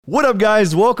What up,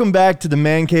 guys? Welcome back to the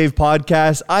Man Cave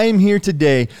Podcast. I am here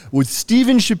today with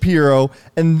Steven Schapiro,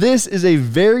 and this is a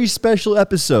very special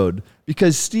episode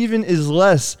because Steven is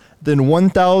less than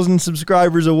 1,000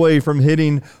 subscribers away from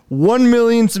hitting 1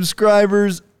 million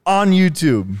subscribers on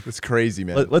YouTube. It's crazy,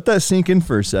 man. Let that sink in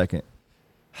for a second.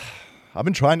 I've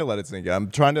been trying to let it sink in.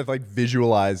 I'm trying to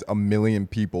visualize 1 million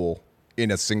people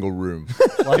in a single room.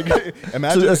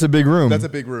 Imagine So that's a big room. That's a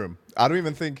big room. I don't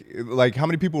even think how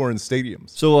many people are in stadiums.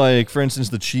 So for instance,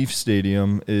 the Chiefs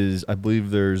Stadium is, I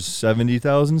believe there's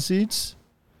 70,000 seats.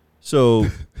 So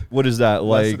what is that,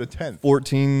 Less than a tenth.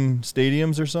 14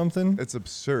 stadiums or something? It's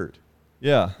absurd.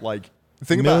 Yeah.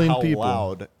 Think about how people.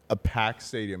 loud a packed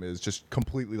stadium is, just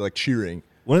completely cheering.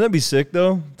 Wouldn't that be sick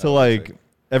though?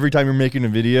 Every time you're making a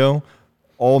video,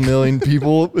 all million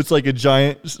people, it's like a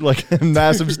giant,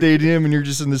 massive stadium, and you're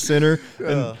just in the center.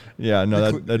 And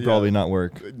that'd probably not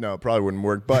work. No, it probably wouldn't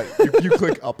work. But if you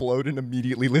click upload and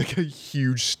immediately a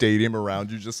huge stadium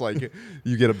around you, just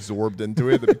you get absorbed into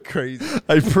it, that'd be crazy.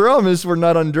 I promise we're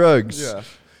not on drugs. Yeah.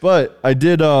 But I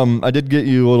did get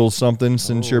you a little something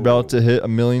since you're about to hit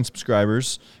 1 million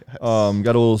subscribers. Yes. Got a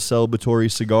little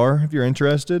celebratory cigar if you're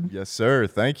interested. Yes, sir.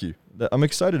 Thank you. I'm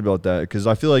excited about that because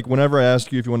I feel like whenever I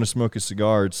ask you if you want to smoke a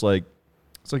cigar, it's like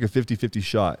a 50-50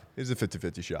 shot. It's a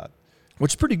 50-50 shot.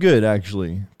 Which is pretty good,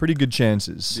 actually. Pretty good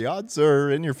chances. The odds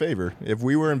are in your favor. If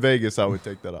we were in Vegas, I would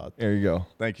take that odd. There you go.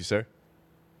 Thank you, sir.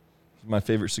 My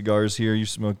favorite cigars here. You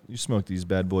smoked these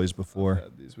bad boys before. I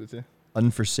had these with you.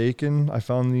 Unforsaken. I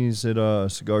found these at a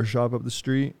cigar shop up the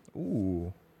street.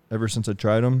 Ooh. Ever since I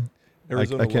tried them, I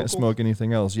can't local? smoke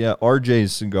anything else. Yeah,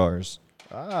 RJ's Cigars.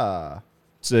 Ah.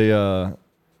 It's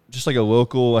just like a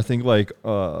local, I think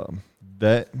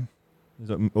vet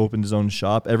opened his own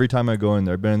shop. Every time I go in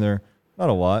there, I've been in there not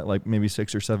a lot, like maybe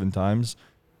 6 or 7 times.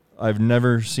 I've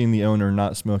never seen the owner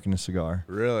not smoking a cigar.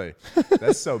 Really?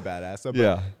 That's so badass.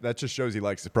 Yeah. That just shows he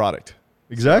likes the product.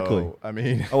 Exactly. So, I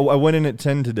mean. I went in at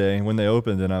 10 today when they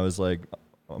opened, and I was like,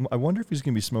 I wonder if he's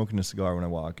going to be smoking a cigar when I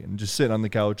walk in. Just sitting on the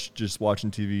couch, just watching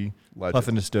TV,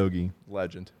 puffing a stogie.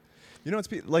 Legend. You know, it's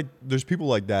there's people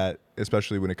like that,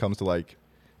 especially when it comes to I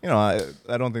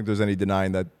don't think there's any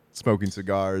denying that smoking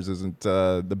cigars isn't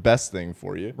the best thing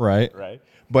for you. Right. Right.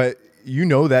 But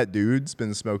that dude's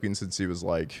been smoking since he was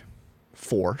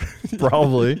 4.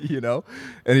 Probably.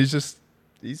 And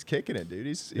he's kicking it, dude.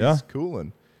 He's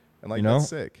cooling. And that's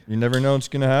sick. You never know what's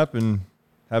going to happen.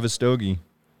 Have a stogie.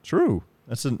 True.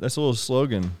 That's a little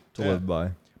slogan to live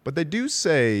by. But they do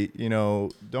say,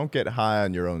 don't get high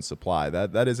on your own supply.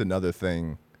 That is another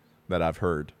thing that I've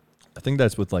heard. I think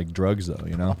that's with drugs though,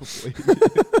 Probably.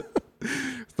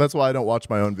 That's why I don't watch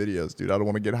my own videos, dude. I don't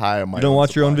want to get high on my own. You don't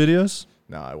watch supply. your own videos?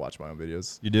 No, I watch my own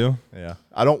videos. You do? Yeah.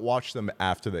 I don't watch them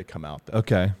after they come out though.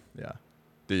 Okay. Yeah.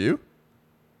 Do you?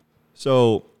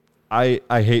 So I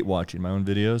hate watching my own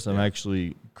videos. I'm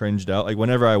actually cringed out.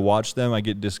 Whenever I watch them, I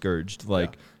get discouraged.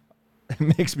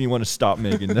 It makes me want to stop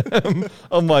making them.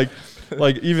 I'm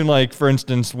for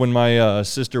instance, when my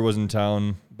sister was in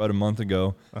town about a month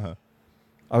ago,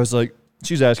 I was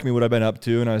she's asking me what I've been up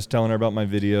to, and I was telling her about my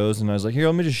videos, and I was like, here,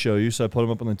 let me just show you. So I put them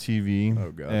up on the TV.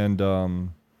 Oh, God. And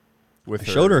I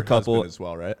showed her a couple as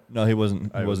well, right? No, he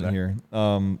wasn't here.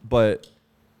 But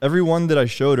every one that I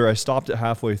showed her, I stopped it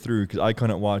halfway through because I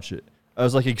couldn't watch it. I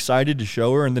was excited to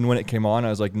show her, and then when it came on, I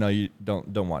was like, no, you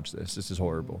don't watch this. This is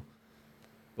horrible.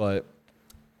 But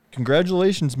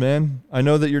congratulations, man. I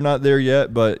know that you're not there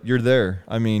yet, but you're there.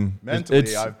 I mean,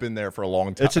 mentally, I've been there for a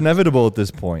long time. It's inevitable at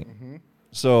this point. Mm-hmm.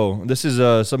 So this is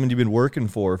something you've been working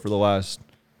for the last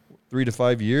 3 to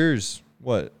 5 years.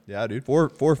 What? Yeah, dude.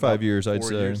 4 or 5 years, I'd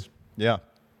say. Years. Yeah,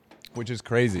 which is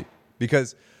crazy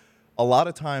because a lot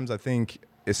of times I think,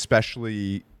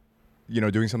 especially,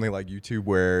 doing something like YouTube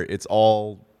where it's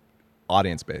all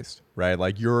audience based, right?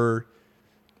 I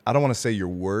don't want to say your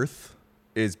worth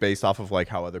is based off of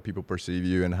how other people perceive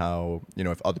you and how,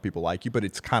 if other people like you, but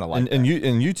it's kind of like in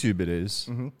YouTube it is,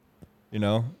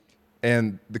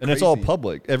 And it's all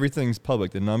public. Everything's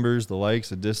public. The numbers, the likes,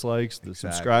 the dislikes, the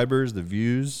subscribers, the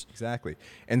views. Exactly.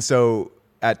 And so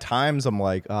at times I'm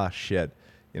like, shit,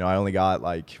 I only got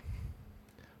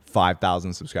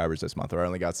 5,000 subscribers this month, or I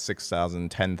only got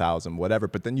 6,000, 10,000, whatever.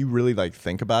 But then you really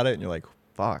think about it and you're like,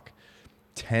 fuck,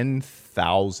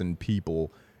 10,000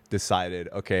 people decided,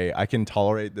 okay, I can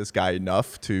tolerate this guy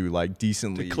enough to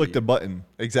decently to click the button.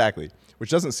 Exactly. Which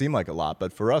doesn't seem like a lot,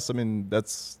 but for us, I mean,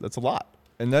 that's a lot.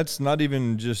 And that's not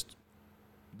even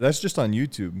that's just on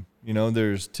YouTube.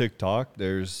 There's TikTok,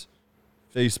 there's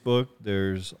Facebook,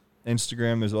 there's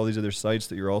Instagram, there's all these other sites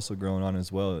that you're also growing on as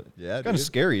well. Yeah, it's kind of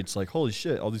scary. It's holy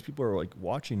shit, all these people are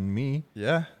watching me.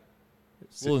 Yeah.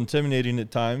 It's a little intimidating at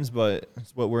times, but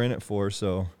it's what we're in it for.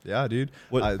 So yeah, dude.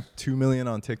 What? 2 million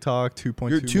on TikTok, 2.2.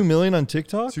 You're 2 million on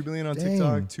TikTok? 2 million on Dang.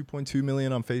 TikTok, 2.2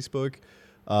 million on Facebook.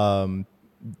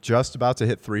 Just about to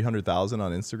hit 300,000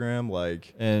 on Instagram.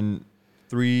 Like, And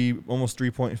almost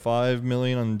 3.5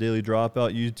 million on Daily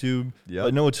Dropout YouTube. Yep.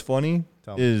 But know what's funny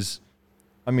Tell me. is,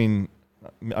 I mean,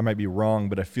 I might be wrong,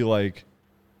 but I feel like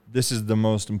this is the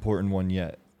most important one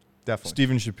yet. definitely.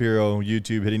 Steven Schapiro,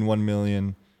 YouTube, hitting 1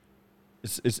 million.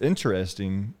 It's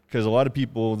interesting because a lot of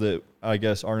people that I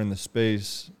guess aren't in the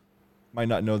space might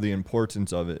not know the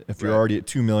importance of it. If you're Right. already at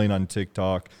 2 million on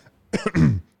TikTok,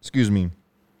 excuse me,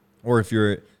 or if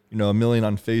you're at, 1 million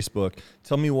on Facebook,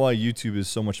 tell me why YouTube is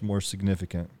so much more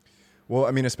significant. Well,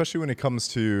 I mean, especially when it comes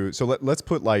to, so let's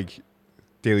put like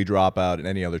Daily Dropout and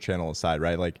any other channel aside,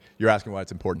 right? Like, you're asking why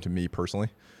it's important to me personally.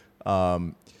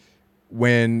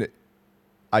 When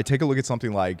I take a look at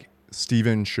something like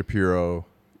Steven Schapiro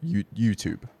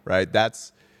YouTube, right?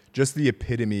 That's just the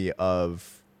epitome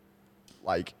of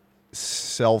like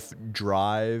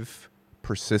self-drive,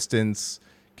 persistence,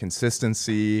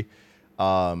 consistency,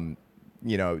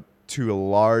 to a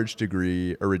large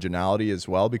degree, originality as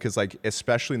well. Because like,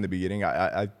 especially in the beginning,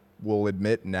 I will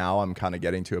admit now I'm kind of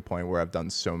getting to a point where I've done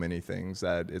so many things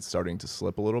that it's starting to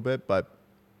slip a little bit, but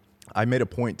I made a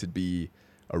point to be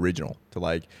original, to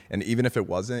like, and even if it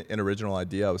wasn't an original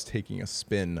idea, I was taking a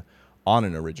spin on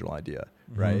an original idea,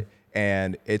 right?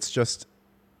 And it's just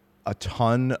a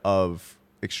ton of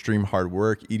extreme hard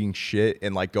work, eating shit,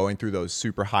 and like going through those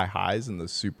super high highs and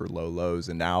those super low lows,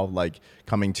 and now like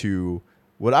coming to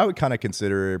what I would kind of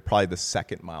consider probably the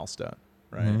second milestone,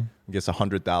 right? I guess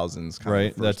 100,000's kind Right,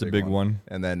 of the first that's a big one.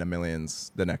 and then a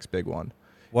million's the next big one.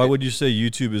 Why would you say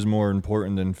YouTube is more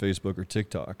important than Facebook or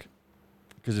TikTok?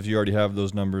 Because if you already have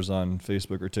those numbers on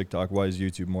Facebook or TikTok, why is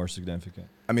YouTube more significant?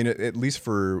 I mean, at least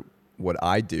for what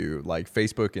I do, like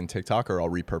Facebook and TikTok are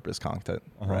all repurposed content,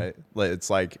 right? Like,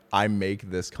 it's like I make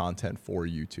this content for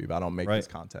YouTube. I don't make this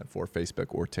content for Facebook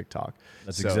or TikTok.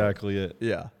 That's exactly it.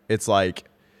 Yeah. It's like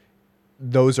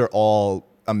those are all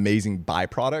amazing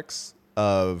byproducts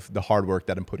of the hard work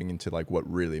that I'm putting into like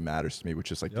what really matters to me,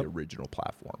 which is like the original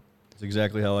platform. That's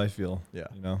exactly how I feel. Yeah.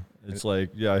 It's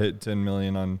like, I hit 10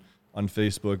 million on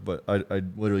Facebook, but I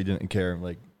literally didn't care.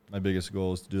 Like, my biggest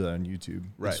goal is to do that on YouTube.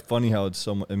 Right. It's funny how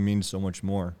it means so much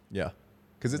more. Yeah.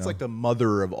 Because it's like the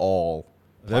mother of all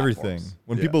Of everything.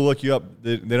 When people look you up,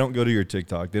 they don't go to your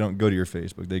TikTok. They don't go to your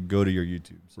Facebook. They go to your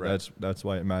YouTube. So that's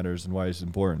why it matters and why it's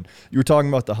important. You were talking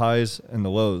about the highs and the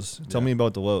lows. Tell me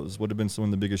about the lows. What have been some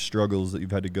of the biggest struggles that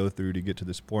you've had to go through to get to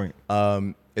this point?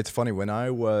 It's funny. When I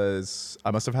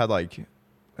must have had like,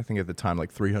 I think at the time,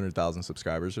 like 300,000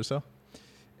 subscribers or so.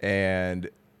 And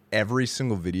every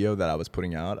single video that I was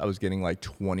putting out, I was getting like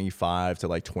 25 to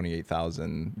like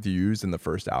 28,000 views in the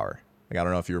first hour. Like, I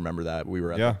don't know if you remember that. We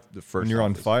were at the first. When you're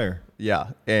on fire.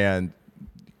 Yeah. And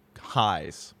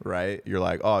highs, right? You're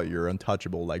like, oh, you're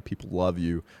untouchable. Like, people love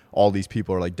you. All these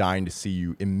people are like dying to see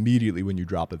you immediately when you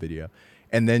drop a video.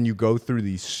 And then you go through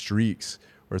these streaks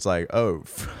where it's like, oh,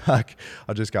 fuck,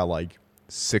 I just got like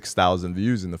 6,000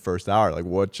 views in the first hour. Like,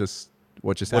 what just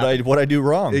happened? What I do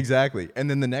wrong? Exactly. And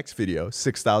then the next video,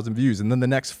 6,000 views. And then the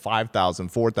next 5,000,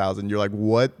 4,000. You're like,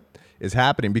 what is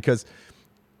happening? Because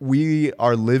we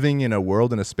are living in a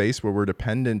world, in a space where we're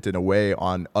dependent in a way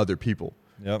on other people.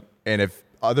 Yep. And if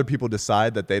other people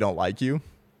decide that they don't like you,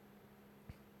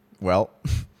 well,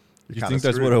 you think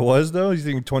that's what it was, though? You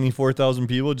think 24,000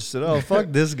 people just said, oh, fuck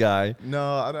this guy? No,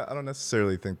 I don't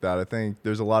necessarily think that. I think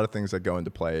there's a lot of things that go into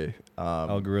play.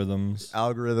 Algorithm,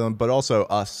 but also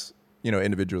us,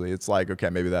 individually. It's like,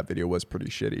 okay, maybe that video was pretty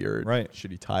shitty, or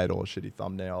shitty title, shitty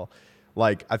thumbnail.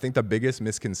 Like, I think the biggest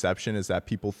misconception is that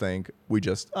people think we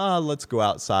just, let's go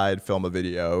outside, film a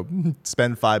video,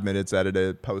 spend 5 minutes, edit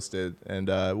it, post it, and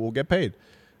we'll get paid.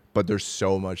 But there's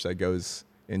so much that goes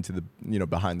into the,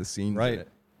 behind the scenes. Right.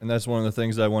 And that's one of the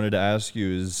things I wanted to ask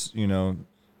you is,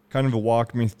 kind of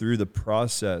walk me through the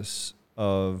process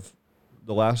of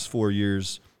the last 4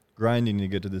 years grinding to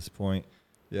get to this point.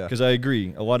 Yeah. Because I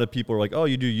agree. A lot of people are like, oh,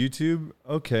 you do YouTube?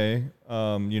 Okay.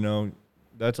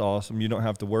 That's awesome. You don't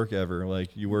have to work ever.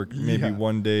 Like, you work maybe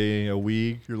 1 day a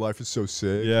week. Your life is so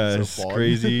sick. Yeah, it's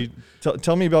crazy.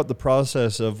 Tell me about the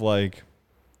process of, like,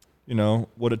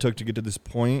 what it took to get to this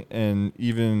point, and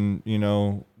even,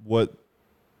 what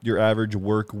your average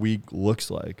work week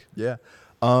looks like. Yeah.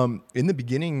 In the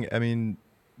beginning,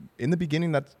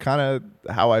 that's kind of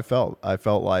how I felt. I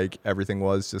felt like everything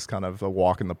was just kind of a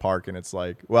walk in the park. And it's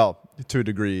like, well, to a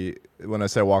degree, when I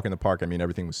say walk in the park, I mean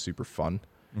everything was super fun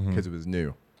because it was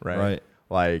new, right? Right.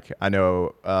 Like, I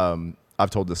know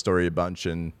I've told this story a bunch,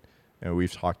 and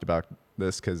we've talked about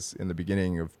this because in the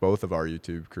beginning of both of our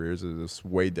YouTube careers, it was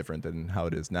way different than how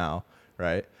it is now,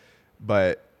 right?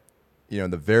 But in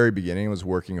the very beginning, I was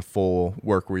working a full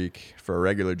work week for a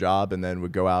regular job and then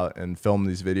would go out and film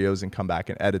these videos and come back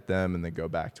and edit them and then go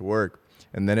back to work.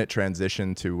 And then it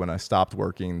transitioned to when I stopped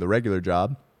working the regular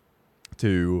job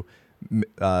to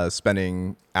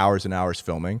spending hours and hours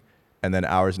filming and then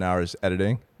hours and hours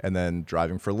editing and then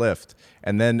driving for Lyft.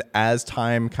 And then as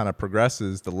time kind of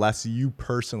progresses, the less you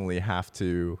personally have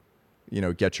to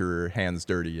get your hands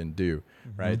dirty and do,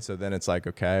 right? So then it's like,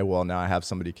 okay, well, now I have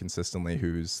somebody consistently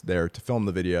who's there to film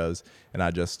the videos and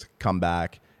I just come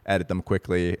back, edit them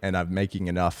quickly, and I'm making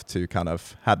enough to kind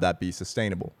of have that be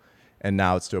sustainable. And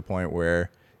now it's to a point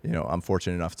where, I'm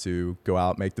fortunate enough to go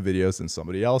out, make the videos, and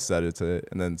somebody else edits it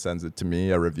and then sends it to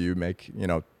me, a review,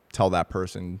 tell that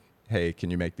person, hey, can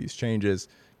you make these changes?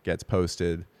 Gets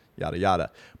posted, yada,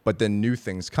 yada. But then new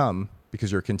things come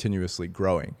because you're continuously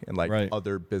growing and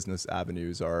other business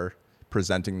avenues are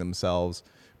presenting themselves,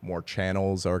 more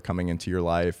channels are coming into your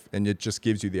life, and it just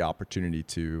gives you the opportunity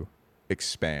to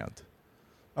expand.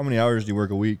 How many hours do you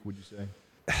work a week, would you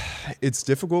say? It's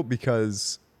difficult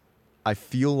because I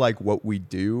feel like what we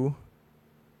do,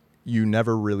 you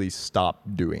never really stop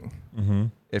doing,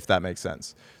 if that makes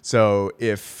sense. So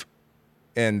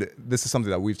and this is something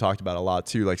that we've talked about a lot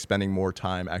too, like spending more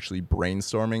time actually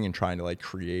brainstorming and trying to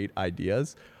create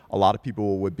ideas. A lot of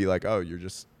people would be like, oh, you're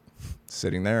just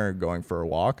sitting there going for a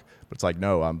walk. But it's like,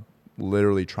 no, I'm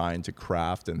literally trying to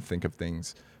craft and think of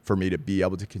things for me to be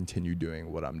able to continue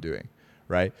doing what I'm doing,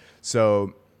 right?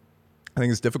 So I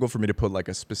think it's difficult for me to put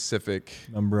a specific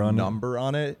number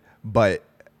on it, but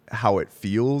how it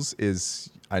feels is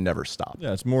I never stop.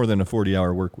 Yeah, it's more than a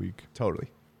 40-hour work week.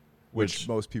 Totally. Which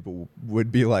most people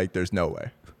would be like, there's no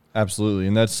way. Absolutely.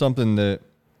 And that's something that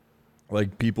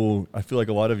people, I feel like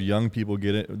a lot of young people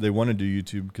get it. They want to do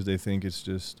YouTube because they think it's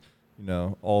just,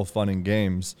 all fun and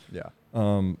games. Yeah.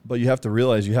 But you have to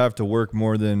realize you have to work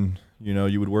more than,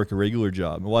 you would work a regular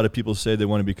job. A lot of people say they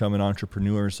want to become an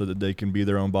entrepreneur so that they can be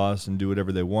their own boss and do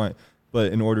whatever they want.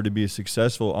 But in order to be a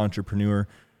successful entrepreneur,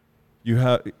 you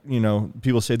have,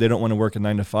 people say they don't want to work a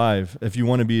 9-to-5. If you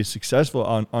want to be a successful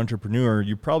entrepreneur,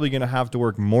 you're probably going to have to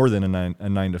work more than a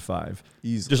 9-to-5.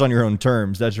 Easily. Just on your own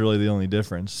terms. That's really the only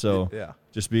difference. So yeah.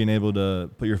 Just being able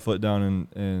to put your foot down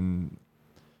and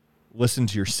listen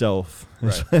to yourself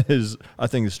right. is, I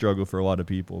think, a struggle for a lot of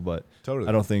people. But totally.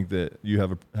 I don't think that you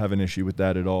have an issue with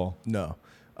that at all. No.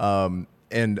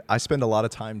 And I spend a lot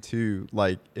of time too.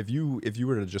 If you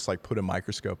were to just put a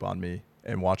microscope on me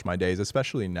and watch my days,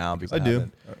 especially now because I do.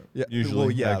 Yeah, usually.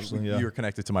 Well, yeah, actually, yeah. You're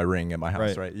connected to my ring at my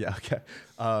house, right? Yeah. Okay.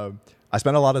 I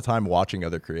spend a lot of time watching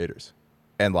other creators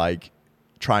and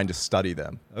trying to study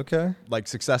them. Okay.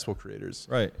 Successful creators,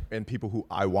 right? And people who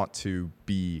I want to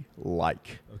be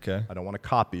like. Okay. I don't want to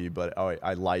copy, but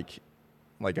I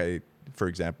for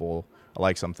example, I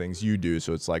like some things you do,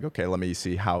 so it's okay, let me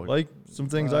see how. Like some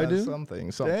things I do? Some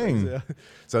things, Dang. yeah.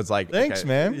 So it's thanks, okay,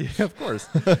 man. Yeah, of course.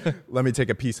 Let me take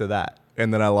a piece of that.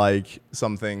 And then I like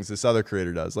some things this other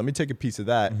creator does. Let me take a piece of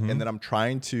that. And then I'm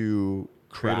trying to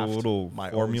create a little my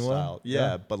formula. own style.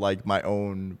 Yeah, but my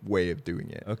own way of doing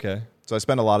it. Okay. So I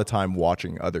spend a lot of time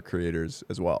watching other creators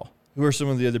as well. Who are some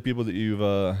of the other people that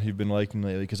you've been liking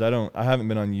lately? Because I haven't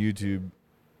been on YouTube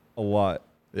a lot.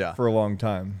 Yeah. For a long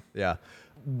time. Yeah.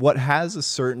 What has a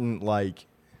certain I'm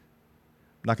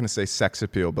not going to say sex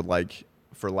appeal, but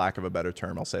for lack of a better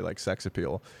term, I'll say sex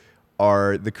appeal,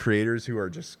 are the creators who are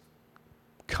just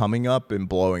coming up and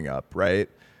blowing up, right?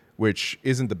 Which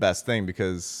isn't the best thing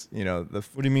because, what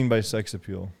do you mean by sex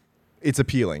appeal? It's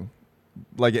appealing.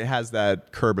 It has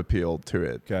that curb appeal to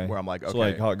it. Okay. Where I'm okay.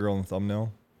 So hot girl in the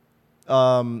thumbnail?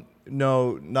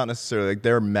 No, not necessarily.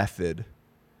 Their method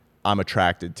I'm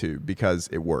attracted to because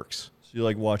it works. So you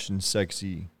like watching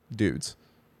sexy dudes.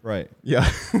 Right. Yeah.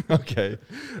 Okay.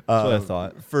 That's what I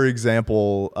thought. For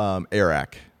example,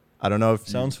 Eric. I don't know if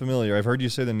sounds familiar. I've heard you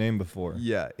say the name before.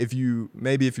 Yeah. If you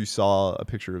saw a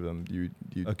picture of him, you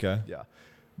okay. Yeah.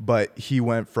 But he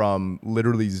went from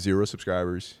literally 0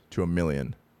 subscribers to 1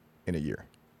 million in a year.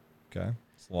 Okay.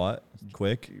 It's a lot.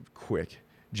 Quick.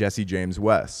 Jesse James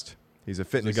West. He's a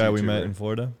fitness the guy YouTuber. we met in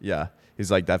Florida? Yeah. He's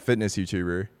that fitness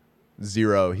YouTuber.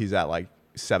 0. He's at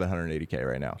 780K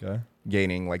right now. Okay.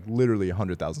 Gaining literally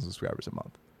 100,000 subscribers a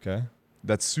month. Okay.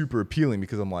 That's super appealing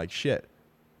because I'm shit.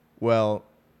 Well,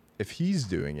 if he's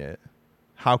doing it,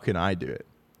 how can I do it?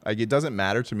 It doesn't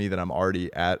matter to me that I'm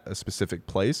already at a specific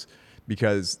place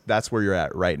because that's where you're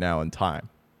at right now in time.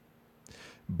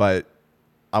 But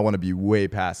I want to be way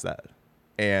past that.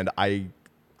 And I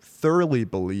thoroughly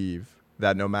believe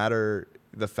that no matter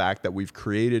the fact that we've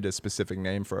created a specific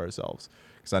name for ourselves,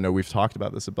 because I know we've talked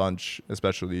about this a bunch,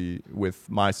 especially with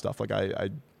my stuff. Like I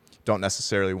don't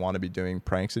necessarily want to be doing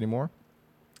pranks anymore,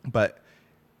 but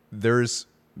there's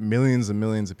millions and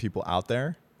millions of people out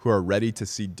there who are ready to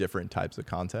see different types of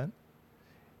content.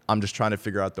 I'm just trying to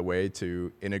figure out the way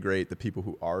to integrate the people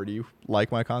who already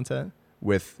like my content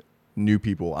with new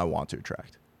people I want to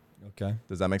attract. Okay.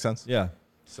 Does that make sense? Yeah.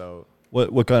 So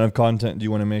what kind of content do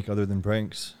you want to make other than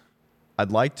pranks?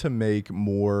 I'd like to make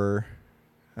more,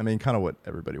 I mean, kind of what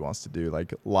everybody wants to do,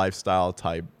 like lifestyle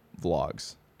type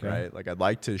vlogs, right? Like I'd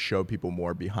like to show people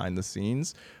more behind the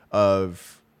scenes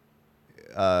of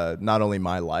not only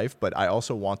my life, but I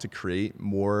also want to create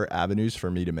more avenues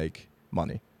for me to make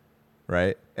money,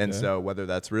 right? And so whether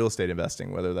that's real estate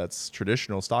investing, whether that's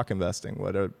traditional stock investing,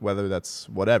 whether that's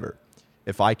whatever,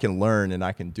 if I can learn and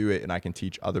I can do it and I can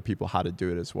teach other people how to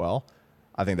do it as well,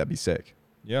 I think that'd be sick.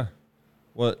 Yeah.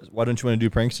 Well, why don't you want to do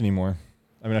pranks anymore?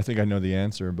 I mean, I think I know the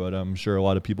answer, but I'm sure a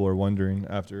lot of people are wondering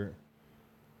after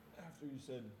you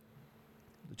said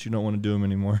that you don't want to do them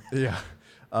anymore. Yeah.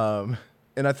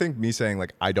 And I think me saying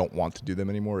like I don't want to do them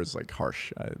anymore is like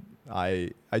harsh.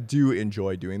 I do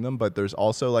enjoy doing them, but there's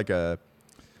also like I'm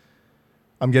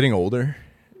getting older,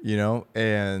 you know,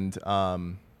 and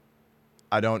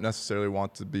I don't necessarily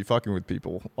want to be fucking with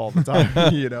people all the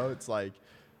time. You know, it's like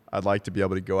I'd like to be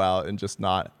able to go out and just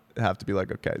not have to be like,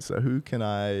 okay, so who can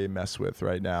I mess with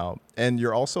right now? And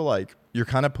you're also like, you're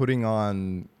kind of putting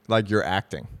on like you're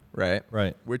acting, right?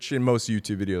 Right. Which in most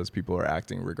YouTube videos, people are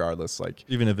acting regardless. Like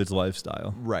even if it's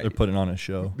lifestyle, right? They're putting on a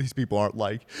show. These people aren't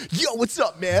like, yo, what's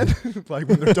up, man? Like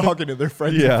when they're talking to their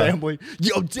friends and family,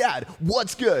 yo, dad,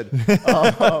 what's good?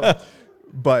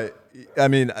 But I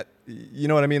mean, you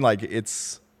know what I mean? Like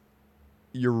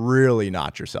you're really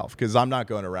not yourself, because I'm not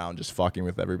going around just fucking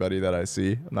with everybody that I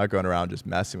see. I'm not going around just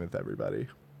messing with everybody.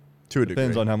 To a degree.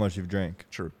 Depends on how much you've drank.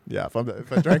 True. Yeah.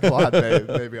 If I drank a lot,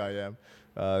 maybe I am.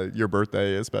 Your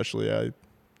birthday, especially, I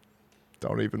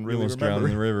don't even really remember. Drowned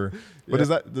in the river. But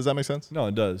does that make sense? No,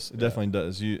 it does. It definitely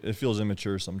does. It feels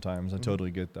immature sometimes. I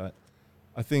totally get that.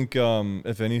 I think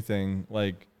if anything,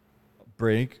 like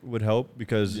break would help,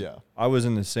 because I was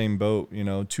in the same boat,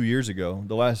 2 years ago.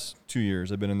 The last 2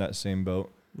 years I've been in that same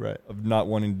boat, right, of not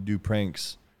wanting to do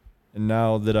pranks. And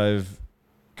now that I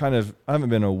haven't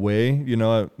been away,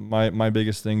 my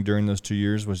biggest thing during those 2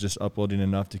 years was just uploading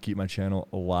enough to keep my channel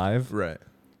alive. Right.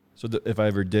 So that if I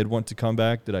ever did want to come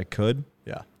back, that I could.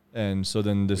 Yeah. And so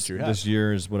then this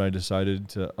year is what I decided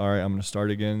to, all right, I'm going to start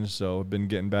again. So I've been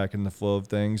getting back in the flow of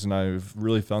things, and I've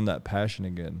really found that passion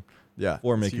again. Yeah.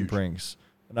 For making pranks.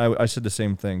 And I said the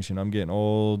same things, I'm getting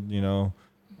old,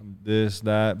 this,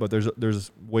 that, but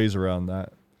there's ways around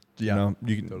that. Yeah.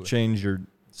 You can change your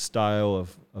style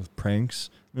of pranks.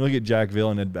 I mean, look at Jack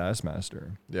Ville and Ed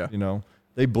Bassmaster. Yeah.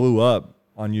 They blew up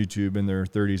on YouTube in their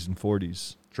 30s and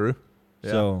 40s. True.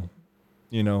 Yeah. So,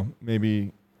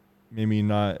 maybe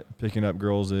not picking up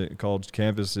girls at college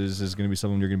campuses is going to be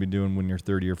something you're going to be doing when you're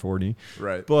 30 or 40.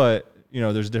 Right. But,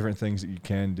 there's different things that you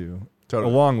can do.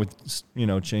 Totally. Along with,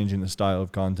 changing the style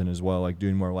of content as well, like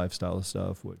doing more lifestyle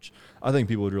stuff, which I think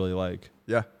people would really like.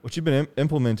 Yeah. What you've been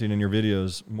implementing in your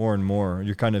videos more and more,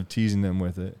 you're kind of teasing them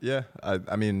with it. Yeah.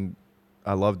 I mean,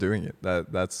 I love doing it.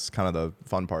 That's kind of the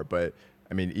fun part. But,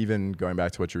 I mean, even going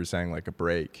back to what you were saying, like a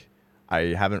break,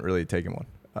 I haven't really taken one.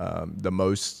 The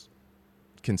most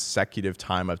consecutive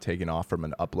time I've taken off from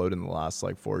an upload in the last,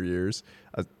 4 years,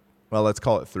 well, let's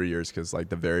call it 3 years, because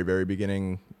the very, very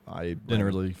beginning, I didn't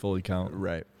really fully count.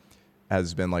 Right.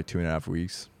 Has been 2.5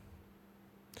 weeks.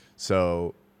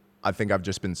 So I think I've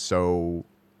just been so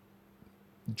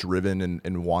driven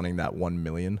in wanting that 1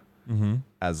 million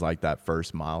as that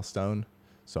first milestone.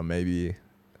 So maybe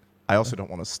I also don't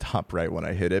want to stop right when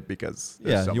I hit it, because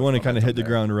you want to kind of hit the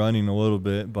ground running a little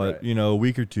bit, but a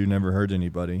week or two never hurt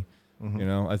anybody.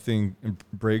 I think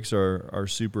breaks are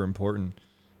super important.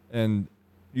 And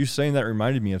you saying that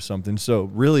reminded me of something. So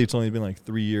really, it's only been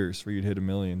 3 years for you to hit 1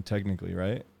 million, technically,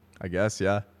 right? I guess,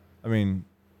 yeah. I mean,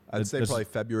 I'd say probably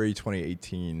February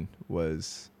 2018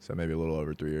 was, so maybe a little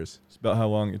over 3 years. It's about how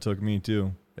long it took me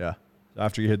too. Yeah.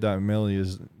 After you hit that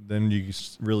million, then you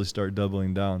really start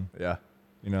doubling down. Yeah.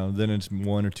 Then it's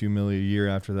 1 or 2 million a year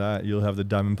after that. You'll have the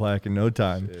diamond plaque in no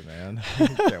time. Shit, man.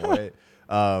 Can't wait.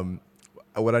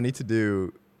 What I need to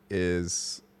do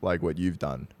is what you've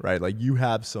done, right? You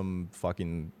have some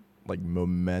fucking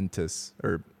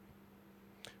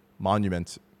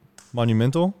monumental,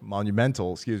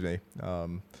 excuse me.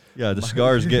 Yeah, the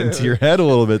cigar's getting to your head a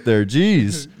little bit there.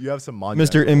 Jeez. You have some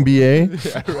Mr. MBA.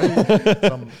 Yeah,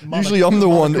 right. Usually I'm the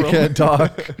one that can't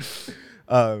talk.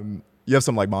 You have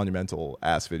some monumental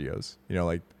ass videos,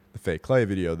 the fake clay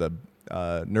video, the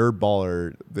nerd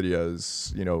baller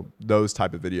videos, you know, those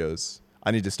type of videos.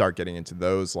 I need to start getting into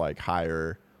those like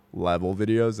higher level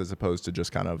videos as opposed to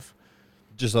just kind of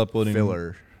just uploading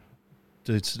filler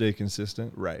to stay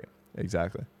consistent. Right.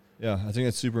 Exactly. Yeah, I think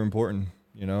that's super important,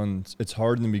 you know, and it's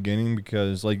hard in the beginning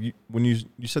because like when you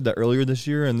said that earlier this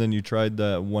year and then you tried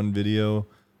that one video,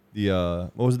 the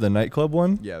what was it, the nightclub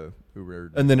one? Yeah.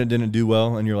 Uber. And then it didn't do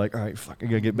well and you're like, all right, fuck, I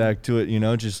gotta get back to it, you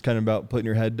know, just kind of about putting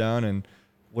your head down. And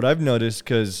what I've noticed,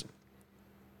 because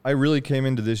I really came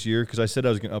into this year because I said I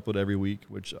was going to upload every week,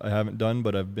 which I haven't done,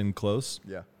 but I've been close.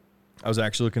 Yeah. I was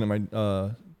actually looking at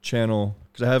my channel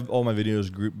because I have all my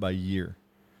videos grouped by year.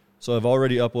 So I've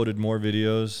already uploaded more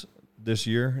videos this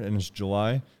year, and it's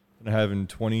July, than I have in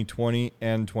 2020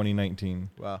 and 2019.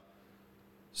 Wow.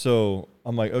 So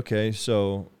I'm like, okay,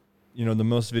 so, you know, the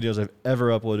most videos I've ever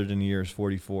uploaded in a year is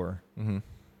 44. Mm-hmm.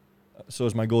 So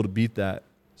it's my goal to beat that.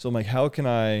 So I'm like, how can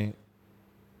I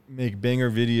make banger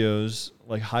videos,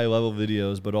 like high level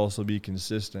videos, but also be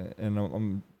consistent?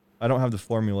 And I don't have the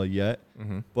formula yet,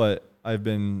 but I've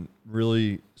been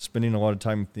really spending a lot of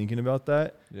time thinking about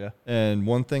that. Yeah. And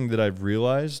one thing that I've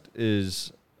realized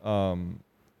is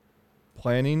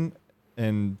planning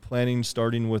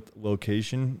starting with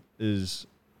location is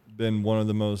been one of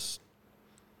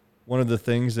the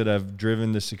things that have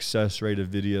driven the success rate of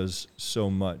videos so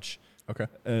much. Okay.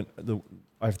 And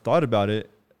I've thought about it.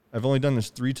 I've only done this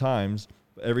 3 times,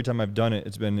 but every time I've done it,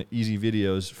 it's been easy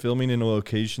videos, filming in a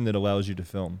location that allows you to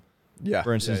film. Yeah.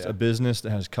 For instance, a business that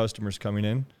has customers coming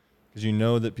in, because you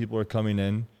know that people are coming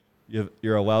in.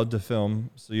 You're allowed to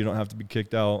film, so you don't have to be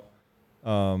kicked out.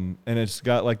 And it's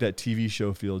got like that TV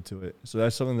show feel to it. So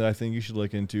that's something that I think you should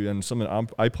look into, and something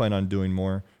I plan on doing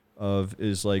more of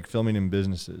is like filming in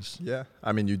businesses. Yeah.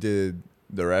 I mean, you did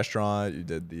the restaurant, you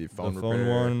did the phone repair.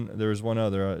 One. There was one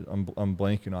other. I'm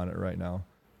blanking on it right now.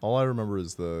 All I remember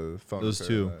is the phone Those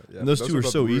repair. two. Yeah. And those two are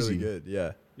so really easy. Good.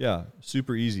 Yeah. Yeah,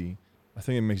 super easy. I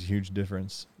think it makes a huge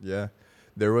difference. Yeah.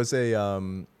 There was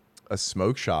a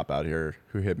smoke shop out here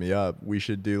who hit me up. We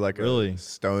should do like a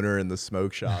stoner in the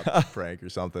smoke shop prank or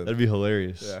something. That'd be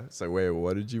hilarious. Yeah. It's like, wait,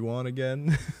 what did you want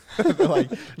again?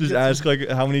 Like, just ask like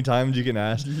how many times you can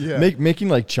ask. Yeah. Making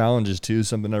like challenges too is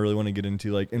something I really want to get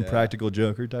into, like Impractical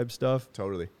Joker type stuff.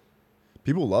 Totally.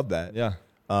 People love that. Yeah.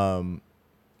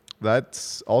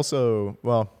 That's also,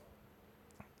 well,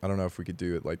 I don't know if we could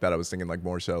do it like that. I was thinking like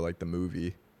more so like the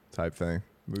movie type thing.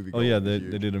 Oh yeah, they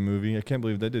did a movie. I can't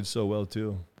believe they did so well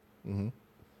too. Mm-hmm.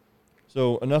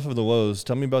 So enough of the lows.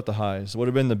 Tell me about the highs. What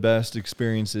have been the best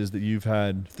experiences that you've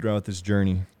had throughout this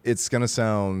journey? It's gonna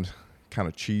sound kind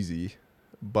of cheesy,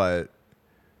 but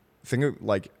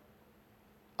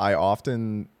I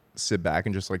often sit back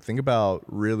and just like think about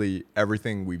really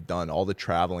everything we've done, all the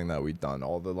traveling that we've done,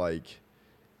 all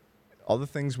the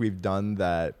things we've done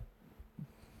that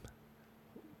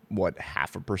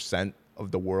 0.5%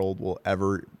 of the world will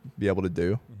ever be able to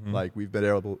do. Mm-hmm. Like we've been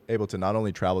able to not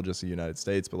only travel just the United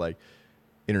States, but like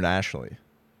internationally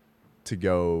to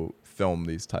go film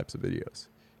these types of videos,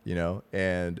 you know?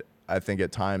 And I think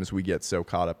at times we get so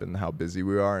caught up in how busy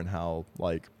we are and how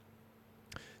like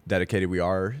dedicated we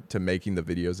are to making the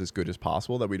videos as good as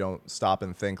possible that we don't stop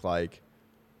and think like,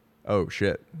 oh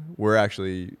shit, we're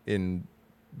actually in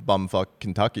bumfuck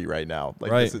Kentucky right now.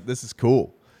 Like this is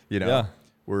cool. You know, yeah.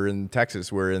 We're in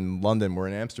Texas, we're in London, we're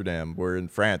in Amsterdam, we're in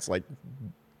France. Like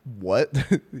what?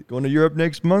 Going to Europe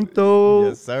next month though.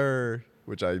 Yes, sir.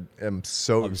 Which I am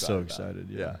so I'm excited so about. excited.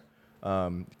 Yeah.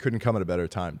 Couldn't come at a better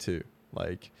time too.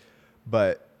 Like,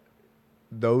 but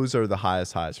those are the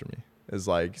highest highs for me. Is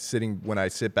like when I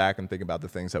sit back and think about the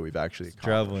things that we've actually accomplished.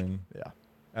 Traveling. Yeah.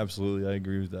 Absolutely. I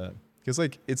agree with that. Because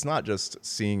like it's not just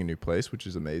seeing a new place, which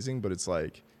is amazing, but it's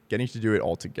like getting to do it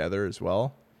all together as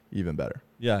well, even better.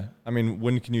 Yeah. I mean,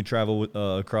 when can you travel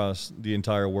across the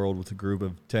entire world with a group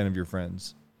of 10 of your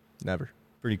friends? Never.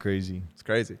 Pretty crazy. It's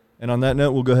crazy. And on that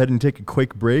note, we'll go ahead and take a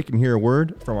quick break and hear a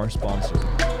word from our sponsor.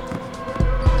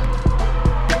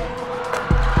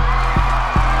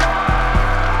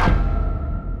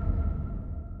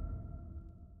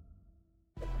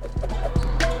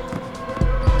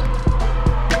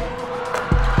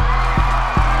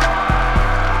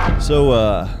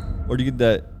 So, where'd you get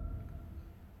that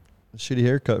shitty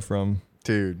haircut from?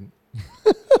 Dude.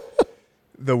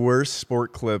 The worst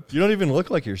sport clip. You don't even look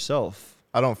like yourself.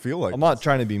 I don't feel like I'm not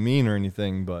trying to be mean or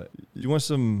anything, but do you want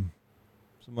some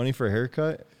money for a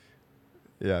haircut?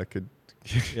 Yeah, I could.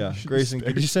 Yeah, Grayson,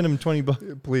 could you send him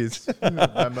 $20? Please.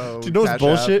 Memo, Dude, you know what's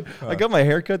bullshit? App. I got my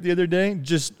haircut the other day,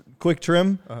 just quick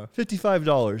trim,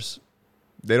 $55.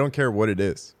 They don't care what it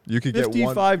is. You could get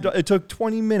one. $55. It took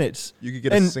 20 minutes. You could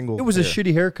get and a single. It was a hair.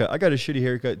 shitty haircut. I got a shitty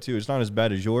haircut too. It's not as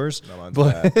bad as yours. No, mine's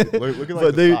but bad. Look at like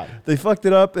but the side. they fucked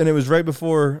it up, and it was right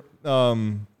before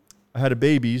I had a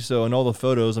baby. So in all the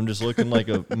photos, I'm just looking like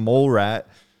a mole rat.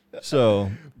 So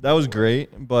that was great,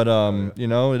 but you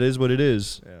know, it is what it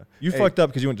is. Yeah. You fucked up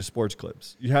because you went to Sports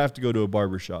Clips. You have to go to a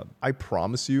barber shop. I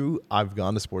promise you, I've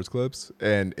gone to Sports Clips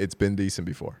and it's been decent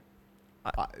before.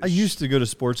 I used to go to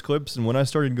Sports Clips, and when I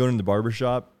started going to the barber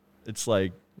shop, it's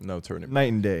like no turning back.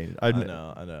 night and day. I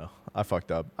know. I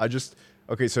fucked up.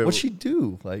 Okay. So what'd she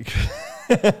do? Like,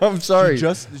 I'm sorry.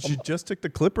 She just took the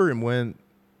clipper and went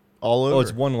all over. Oh,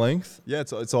 it's one length? Yeah,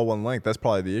 it's all one length. That's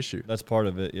probably the issue. That's part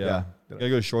of it, yeah. You gotta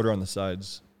go shorter on the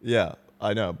sides. Yeah,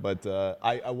 I know. But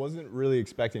I wasn't really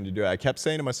expecting to do it. I kept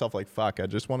saying to myself, like, fuck, I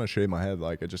just want to shave my head.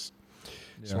 Like, I just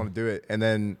want to do it. And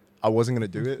then I wasn't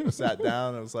going to do it. I sat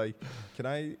down. I was like, can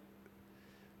I?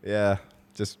 Yeah,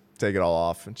 just take it all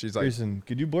off. And she's like, Jason,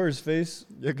 could you blur his face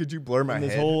yeah, could you blur my in head?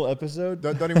 this whole episode?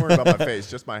 Don't even worry about my face,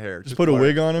 just my hair. Just put a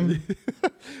wig on him?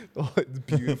 Oh, it's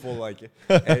beautiful, like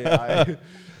AI.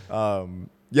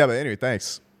 Yeah, but anyway,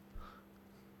 thanks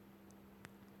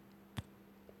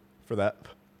for that.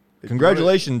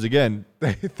 Congratulations again.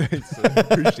 Thanks. I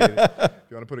appreciate it. If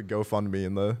you want to put a GoFundMe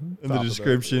in the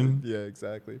description. Yeah,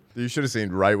 exactly. You should have seen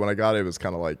right when I got it. It was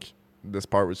kind of like this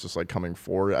part was just like coming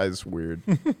forward. It's weird.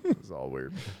 It was all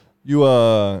weird. You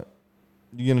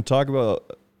gonna talk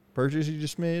about purchase you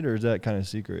just made, or is that kind of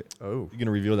secret? Oh, You gonna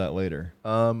reveal that later?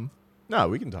 no,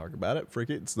 we can talk about it.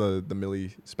 Frick it. It's the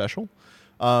Millie special.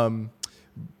 So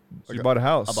you bought a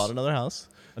house. I bought another house.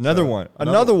 Another one.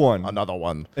 Another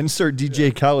one. Insert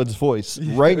DJ Khaled's voice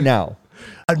right now.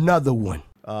 Another one.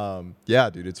 Yeah,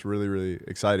 dude, it's really, really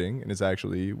exciting, and it's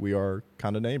actually we are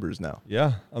kind of neighbors now.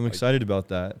 Yeah, I'm excited about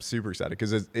that. Super excited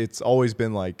because it's always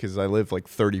been like because I live like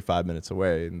 35 minutes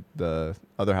away in the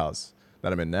other house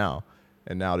that I'm in now,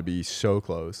 and now to be so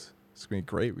close, it's gonna be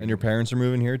great. And your parents are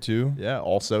moving here too? Yeah,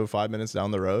 also 5 minutes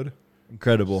down the road.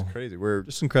 Incredible. It's crazy. We're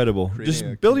just incredible. Just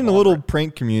a building a little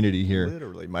prank community here.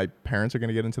 Literally, my parents are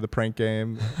gonna get into the prank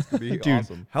game. It's gonna be Dude,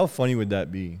 awesome. how funny would that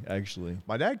be? Actually,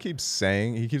 My dad keeps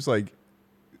saying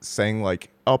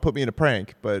 "Oh, put me in a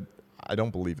prank," but I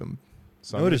don't believe him.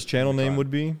 So you know what his channel name would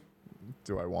be?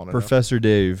 Do I want to? Professor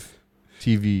Dave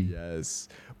TV. Yes.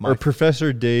 Or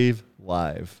Professor Dave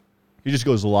Live. He just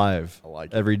goes live I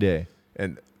like it. every day.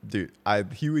 And dude,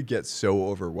 he would get so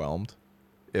overwhelmed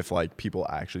if like people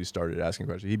actually started asking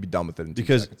questions. He'd be done with it in 2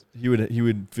 Because seconds. he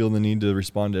would feel the need to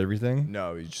respond to everything.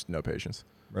 No, he just no patience.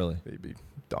 Really? He'd be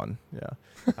done. Yeah.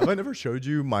 Have I never showed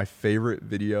you my favorite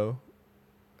video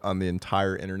on the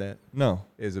entire internet? No.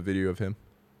 Is a video of him.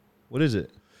 What is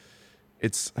it?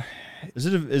 It's Is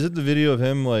it the video of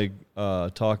him like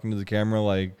talking to the camera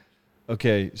like,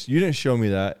 okay, so you didn't show me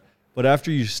that, but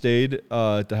after you stayed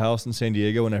at the house in San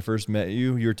Diego when I first met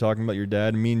you, you were talking about your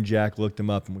dad. Me and Jack looked him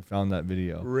up and we found that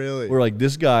video. really We're like,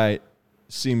 this guy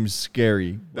seems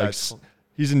scary. Like That's-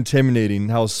 he's intimidating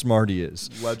how smart he is.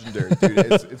 legendary, dude.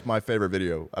 It's my favorite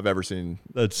video I've ever seen.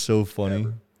 That's so funny.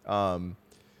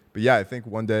 But yeah, I think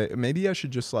one day maybe I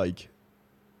should just like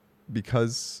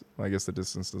because I guess the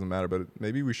distance doesn't matter, but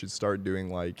maybe we should start doing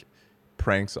like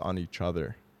pranks on each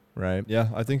other, right? Yeah,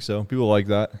 I think so. People like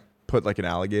that. Put like an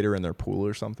alligator in their pool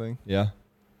or something. Yeah.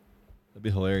 That'd be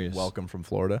hilarious. Welcome from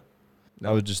Florida.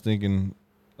 I was just thinking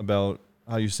about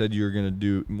how you said you were going to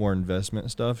do more investment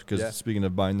stuff because Yeah. speaking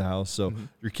of buying the house, so Mhm.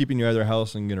 you're keeping your other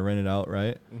house and going to rent it out,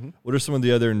 right? Mm-hmm. What are some of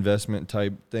the other investment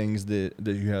type things that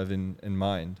you have in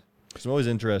mind? Because I'm always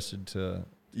interested to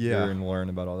hear and learn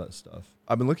about all that stuff.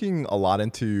 I've been looking a lot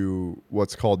into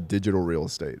what's called digital real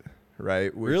estate,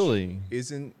 right? Which Really?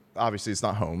 isn't obviously it's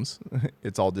not homes.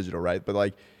 It's all digital, right? But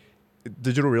like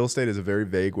digital real estate is a very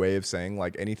vague way of saying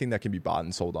like anything that can be bought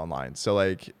and sold online. So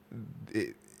like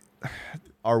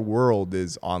our world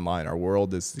is online. Our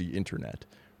world is the internet,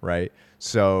 right?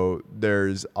 So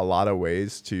there's a lot of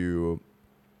ways to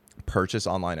purchase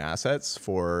online assets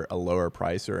for a lower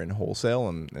price or in wholesale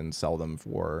and sell them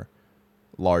for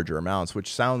larger amounts,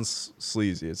 which sounds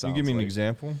sleazy. It Can sounds you give me an like,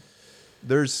 example?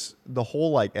 there's the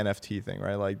whole like NFT thing,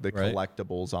 right? Like the Right.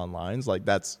 collectibles online, like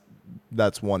that's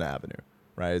one avenue,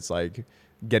 right? It's like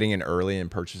getting in early and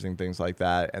purchasing things like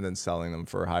that and then selling them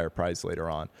for a higher price later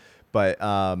on. But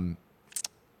I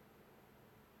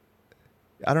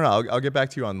don't know. I'll get back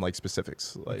to you on like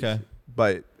specifics. Like, Okay.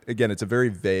 But again, it's a very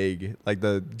vague. Like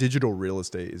the digital real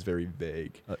estate is very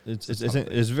vague.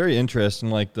 It's very interesting,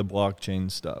 like the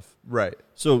blockchain stuff. Right.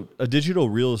 So a digital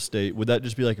real estate, would that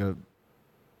just be like a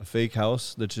fake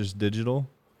house that's just digital?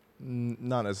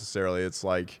 Not necessarily. It's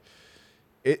like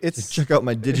It's Check out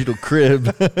my digital crib.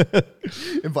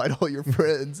 invite all your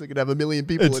friends. I could have 1 million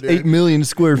people It's in here. 8 million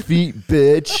square feet,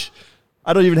 bitch.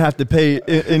 I don't even have to pay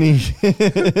any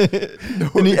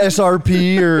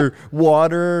SRP or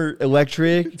water,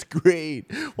 electric. It's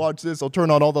great. Watch this. I'll turn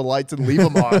on all the lights and leave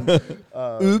them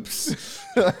on. Oops.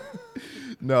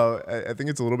 No, I think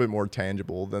it's a little bit more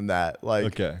tangible than that. Like,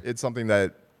 Okay. it's something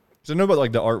that, So I know about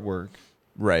like the artwork.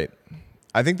 right.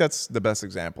 I think that's the best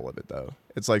example of it, though.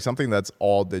 It's like something that's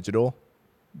all digital,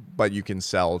 but you can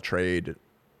sell, trade,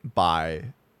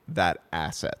 buy that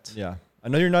asset. Yeah. I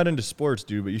know you're not into sports,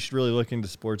 dude, but you should really look into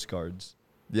sports cards.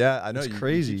 Yeah, I know. It's you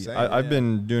crazy. keep saying I've it, yeah.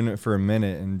 been doing it for a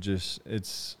minute and just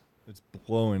it's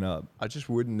blowing up. I just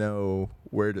wouldn't know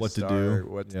where to What to start, do.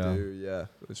 what to Yeah. do. Yeah.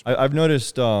 I've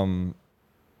noticed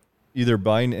either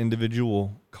buying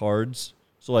individual cards.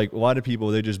 So like a lot of people,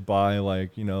 they just buy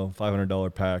like,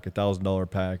 $500 pack, $1,000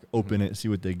 pack, open it, see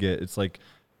what they get. It's like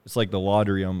the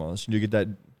lottery almost. You get that.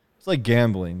 It's like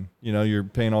gambling. You're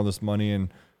paying all this money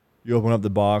and you open up the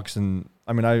box, and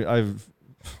I mean, I've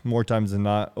more times than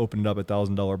not opened up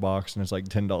 $1,000 box and it's like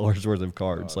 $10 worth of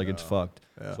cards. It's fucked.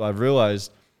 Yeah. So I've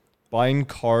realized buying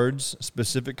cards,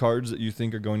 specific cards that you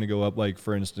think are going to go up, like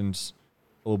for instance,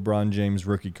 a LeBron James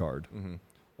rookie card,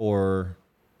 or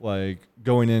like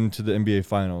going into the NBA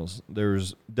Finals,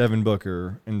 there's Devin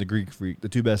Booker and the Greek Freak, the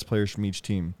two best players from each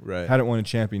team. Right. Hadn't won a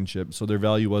championship, so their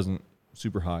value wasn't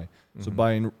super high. So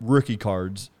buying rookie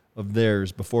cards of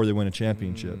theirs before they win a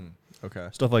championship, Okay.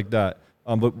 stuff like that.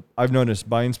 But I've noticed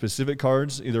buying specific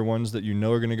cards, either ones that you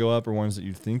know are going to go up or ones that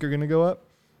you think are going to go up,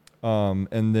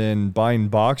 and then buying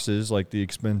boxes, like the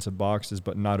expensive boxes,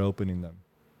 but not opening them.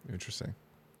 Interesting.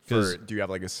 'Cause- Do you have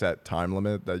like a set time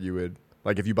limit that you would,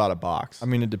 like if you bought a box? I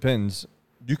mean, it depends.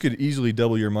 You could easily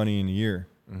double your money in a year,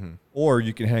 or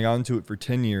you can hang on to it for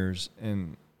 10 years.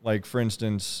 And like, for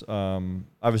instance, I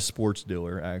have a sports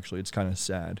dealer, actually. It's kind of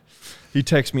sad. He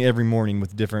texts me every morning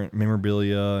with different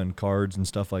memorabilia and cards and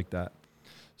stuff like that.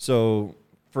 So,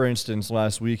 for instance,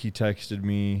 last week he texted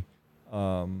me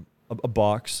a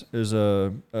box. It was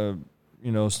a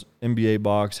NBA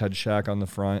box, had Shaq on the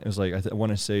front. It was like, I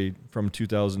want to say from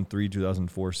 2003,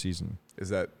 2004 season. Is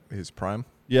that his prime?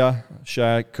 Yeah,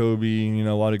 Shaq, Kobe,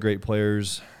 a lot of great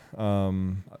players. I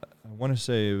want to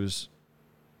say it was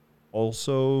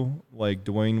also like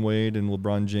Dwayne Wade and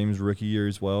LeBron James rookie year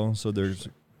as well. So there's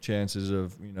chances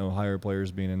of, higher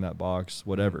players being in that box,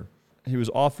 whatever. He was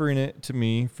offering it to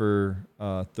me for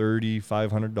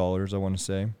 $3,500, I want to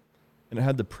say. And it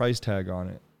had the price tag on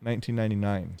it,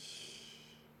 $19.99.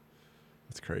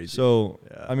 That's crazy. So,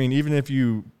 Yeah. I mean, even if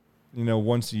you,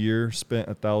 once a year spent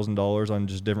 $1,000 on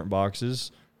just different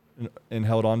boxes and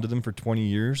held on to them for 20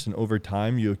 years, and over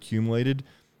time you accumulated,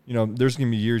 there's going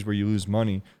to be years where you lose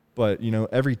money, but,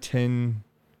 every 10,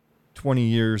 20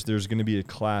 years, there's going to be a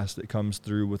class that comes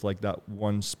through with like that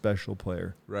one special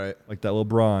player, Right. like that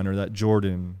LeBron or that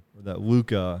Jordan or that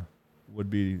Luka would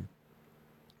be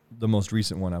the most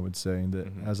recent one, I would say, that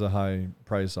has a high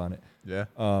price on it. Yeah.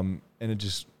 And it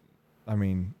just, I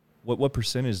mean, what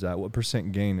percent is that? What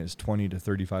percent gain is 20 to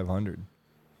 3,500?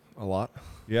 A lot.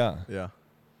 Yeah. Yeah.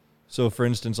 So for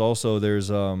instance, also there's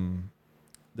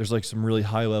like some really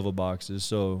high level boxes.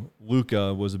 So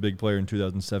Luka was a big player in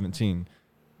 2017.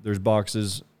 There's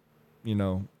boxes,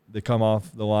 they come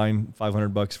off the line,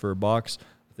 $500 for a box.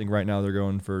 I think right now they're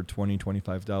going for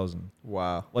 25,000.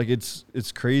 Wow. Like it's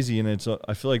crazy, and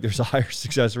I feel like there's a higher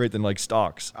success rate than like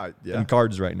stocks Yeah. and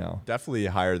cards right now. Definitely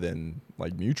higher than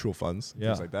like mutual funds, Yeah.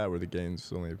 things like that, where the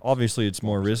gain's only. Obviously, it's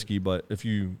more risky, but if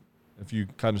you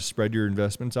kind of spread your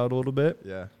investments out a little bit,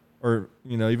 Yeah. or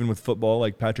even with football,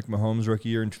 like Patrick Mahomes' rookie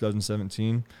year in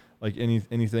 2017, like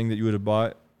anything that you would have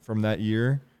bought from that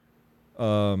year,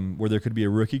 where there could be a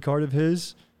rookie card of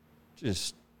his,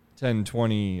 just 10,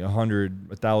 20, 100,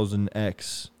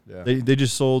 1,000x. Yeah. They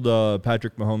just sold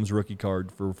Patrick Mahomes' rookie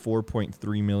card for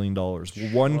 $4.3 million.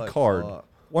 One card. up.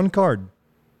 One card.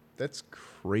 That's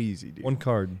crazy, dude. One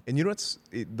card. And you know what's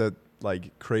the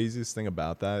like craziest thing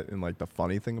about that, and like the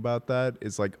funny thing about that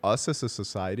is like us as a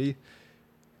society,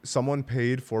 someone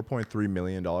paid $4.3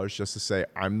 million just to say,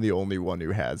 I'm the only one who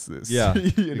has this. Yeah,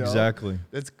 You know? exactly.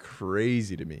 That's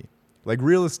crazy to me. Like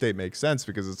real estate makes sense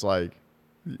because it's like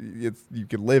you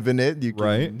can live in it, you can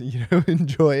Right.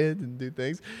 enjoy it and do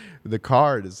things. The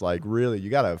card is like really you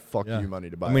gotta fuck Yeah. you money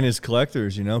to buy. I mean, it. as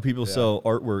collectors, people Yeah. sell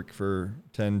artwork for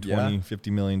 10, 20, Yeah.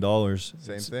 $50 million.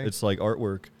 Same thing. It's like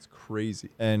artwork. It's crazy.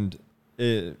 And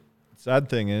sad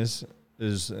thing is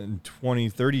in 20,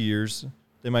 30 years,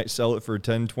 they might sell it for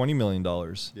 10, $20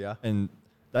 million. Yeah. And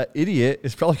that idiot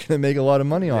is probably going to make a lot of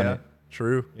money on Yeah. it,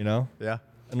 True. you know, Yeah.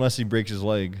 unless he breaks his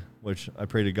leg. which I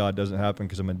pray to God doesn't happen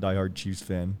because I'm a diehard Chiefs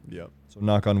fan. Yep. So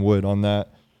knock on wood on that.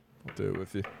 I'll do it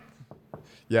with you.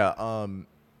 Yeah.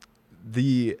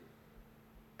 The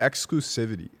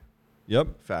exclusivity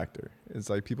factor. It's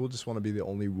like people just want to be the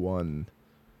only one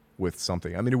with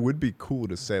something. I mean, it would be cool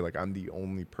to say like I'm the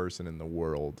only person in the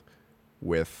world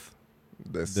with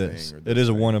this thing. Or this it is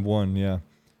thing. a one of one, yeah.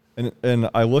 And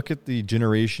I look at the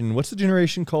generation. What's the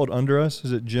generation called under us?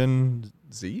 Is it Gen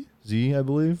Z? Z, I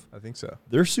believe. I think so.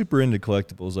 They're super into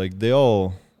collectibles. Like they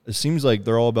all. It seems like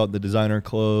they're all about the designer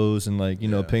clothes and like, you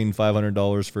know, paying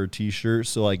 $500 for a t-shirt.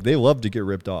 So like they love to get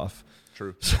ripped off.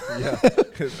 True. Yeah.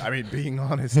 I mean, being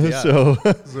honest, yeah. So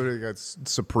literally got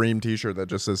Supreme t-shirt that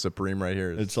just says Supreme right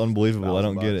here. It's unbelievable. I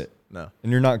don't get it. No.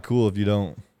 And you're not cool if you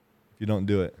don't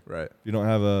do it. Right. If you don't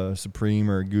have a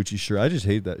Supreme or a Gucci shirt. I just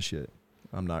hate that shit.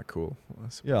 I'm not cool.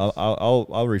 Yeah,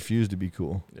 I'll refuse to be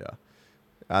cool. Yeah.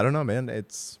 I don't know, man.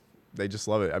 They just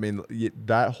love it. I mean,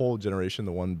 that whole generation,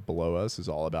 the one below us, is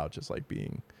all about just like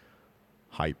being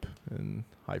hype and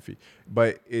hyphy.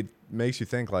 But it makes you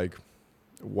think like,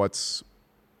 what's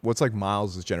like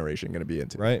Miles' generation going to be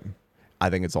into? Right. I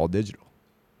think it's all digital.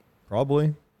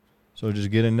 Probably. So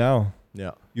just get in now.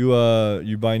 Yeah.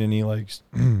 You buying any like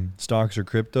stocks or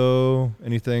crypto?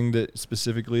 Anything that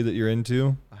specifically that you're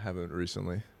into? I haven't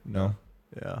recently. No.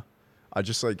 Yeah.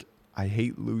 I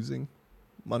hate losing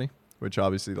money, which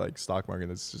obviously like stock market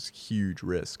is just huge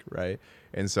risk, right?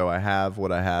 And so I have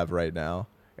what I have right now,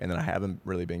 and then I haven't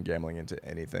really been gambling into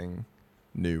anything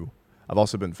new. I've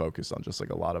also been focused on just like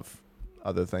a lot of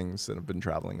other things that have been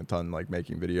traveling a ton, like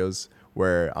making videos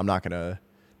where I'm not going to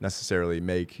necessarily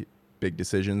make big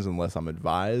decisions unless I'm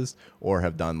advised or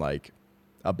have done like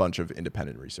a bunch of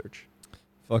independent research.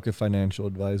 Fuck a financial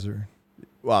advisor.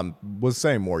 Well, I was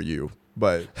saying more you,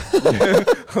 but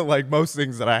like most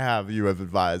things that I have, you have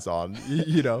advised on,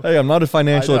 you know. Hey, I'm not a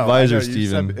financial advisor, I know,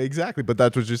 Steven. Exactly, but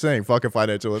that's what you're saying. Fuck a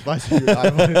financial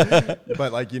advisor.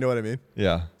 But like, you know what I mean?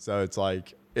 Yeah. So it's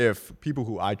like if people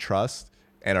who I trust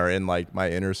and are in like my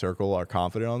inner circle are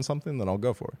confident on something, then I'll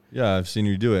go for it. Yeah, I've seen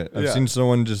you do it. I've seen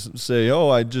someone just say, "Oh,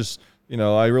 I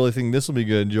really think this will be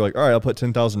good." You're like, "All right, I'll put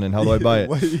 10,000 in. How do I buy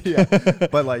it?" Yeah,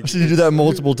 but like, I've seen you do that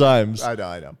multiple times. I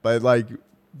know, but like,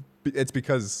 it's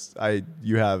because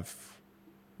you have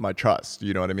my trust.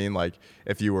 You know what I mean? Like,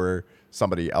 if you were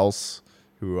somebody else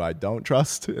who I don't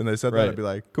trust and they said that, I'd be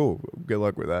like, "Cool, good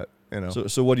luck with that." You know.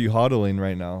 So what are you hodling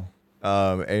right now?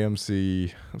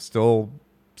 AMC. I'm still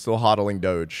hodling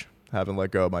Doge. Haven't let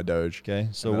go of my Doge. Okay.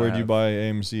 So where'd you buy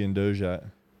AMC and Doge at?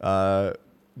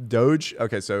 Doge.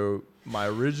 Okay, so my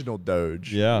original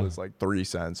Doge was like 3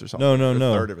 cents or something. No.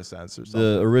 A third of a cent or something.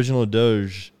 The original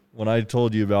Doge, when I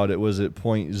told you about it, was at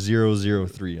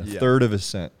 0.003, a third of a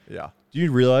cent. Yeah. Do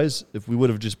you realize if we would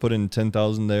have just put in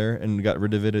 10,000 there and got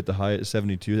rid of it at the high at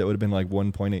 72, that would have been like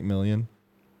 1.8 million?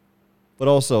 But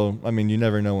also, I mean, you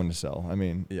never know when to sell. I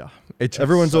mean, yeah.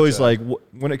 Everyone's always like,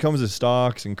 when it comes to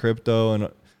stocks and crypto and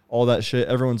all that shit,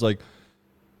 everyone's like,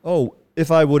 "Oh,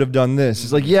 if I would have done this."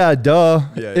 It's like, yeah, duh.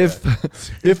 Yeah,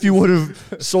 if you would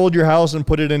have sold your house and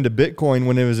put it into Bitcoin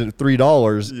when it was at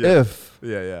 $3,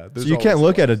 Yeah. So you can't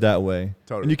look at it that way.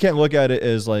 Totally. And you can't look at it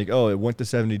as like, oh, it went to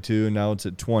 72 and now it's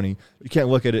at 20. You can't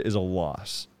look at it as a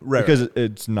loss. Right. Because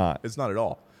it's not. It's not at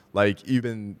all. Like,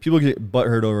 even people get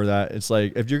butthurt over that. It's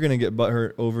like, if you're going to get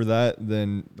butthurt over that,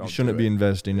 then you shouldn't be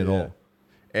investing at all.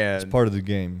 And it's part of the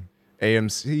game.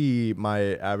 AMC,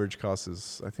 my average cost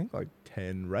is, I think, like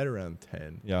 10, right around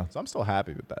 10. Yeah. So I'm still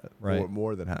happy with that. Right.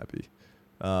 More than happy.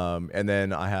 And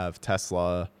then I have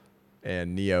Tesla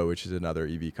and NIO, which is another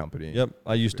EV company. Yep.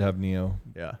 I used to have NIO.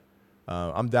 Yeah.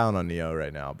 I'm down on NIO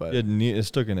right now, but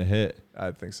it's taking a hit.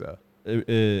 I think so.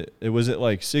 It was at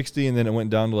like 60 and then it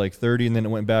went down to like 30 and then it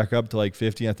went back up to like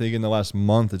 50. I think in the last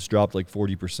month it's dropped like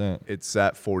 40%. It's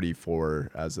at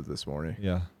 44 as of this morning.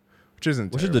 Yeah. Which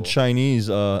isn't Which terrible. is the Chinese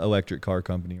electric car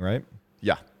company, right?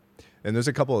 Yeah. And there's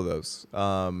a couple of those.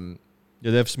 Yeah,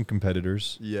 they have some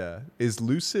competitors. Yeah. Is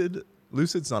Lucid's not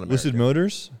American. Lucid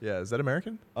Motors? Yeah, is that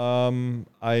American?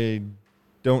 I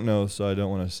don't know, so I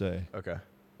don't want to say. Okay.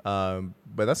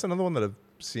 But that's another one that I've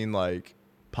seen like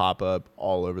pop up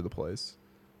all over the place.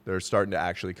 They're starting to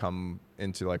actually come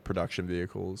into like production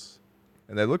vehicles,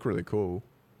 and they look really cool.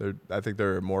 I think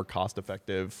they're more cost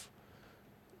effective,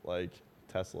 like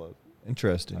Tesla.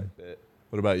 Interesting.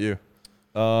 What about you?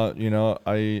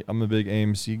 I'm a big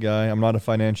AMC guy. I'm not a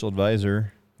financial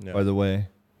advisor, by the way.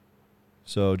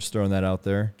 So just throwing that out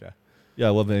there. Okay. Yeah,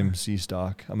 I love AMC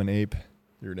stock. I'm an ape.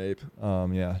 You're an ape.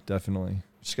 Yeah, definitely.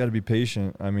 Just got to be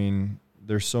patient. I mean,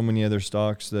 there's so many other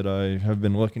stocks that I have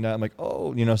been looking at. I'm like,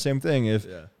 oh, same thing.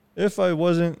 If I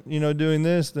wasn't, doing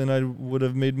this, then I would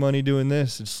have made money doing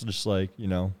this. It's just like,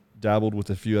 dabbled with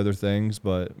a few other things,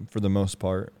 but for the most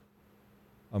part,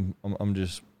 I'm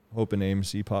just hoping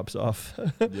AMC pops off.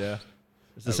 Yeah.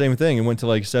 It's the same thing. It went to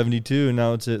like 72, and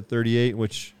now it's at 38,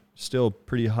 which is still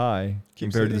pretty high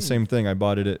compared to the same thing. I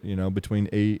bought it at, between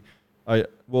 8. I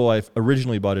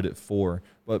originally bought it at 4,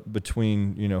 but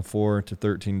between, $4 to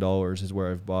 $13 is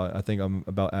where I've bought. I think I'm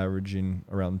about averaging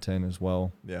around 10 as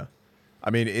well. Yeah. I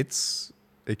mean,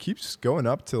 it keeps going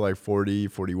up to like 40,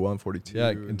 41, 42.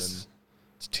 Yeah, it's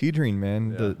teetering,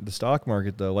 man. Yeah. The stock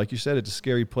market, though, like you said, it's a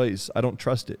scary place. I don't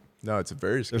trust it. No, it's a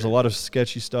very scary. There's a lot of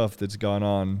sketchy stuff that's gone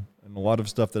on, and a lot of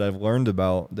stuff that I've learned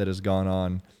about that has gone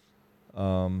on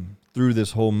through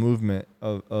this whole movement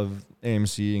of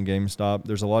AMC and GameStop.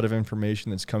 There's a lot of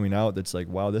information that's coming out that's like,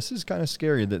 wow, this is kind of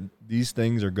scary that these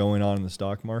things are going on in the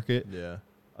stock market. Yeah.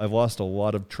 I've lost a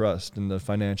lot of trust in the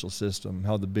financial system,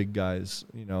 how the big guys,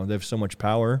 they have so much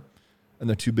power and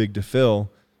they're too big to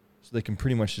fill, so they can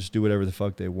pretty much just do whatever the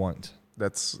fuck they want.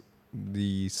 That's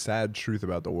the sad truth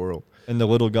about the world. And the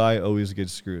little guy always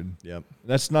gets screwed. Yep.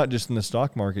 That's not just in the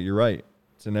stock market. You're right.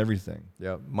 It's in everything.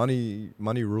 Yeah. Money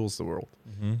rules the world,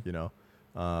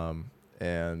 Mm-hmm.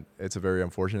 And it's a very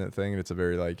unfortunate thing. And it's a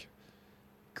very like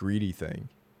greedy thing.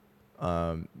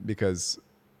 Because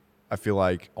I feel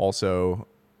like also,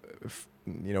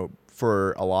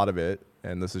 for a lot of it,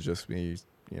 and this is just me,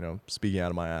 speaking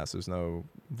out of my ass, there's no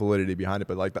validity behind it,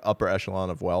 but like the upper echelon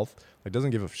of wealth, like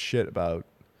doesn't give a shit about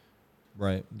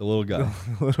Right. The little guy.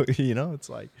 It's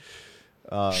like,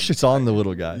 shit's on the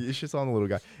little guy. Shit's on the little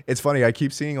guy. It's funny. I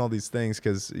keep seeing all these things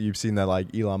because you've seen that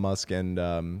like Elon Musk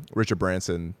and Richard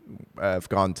Branson have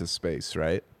gone to space,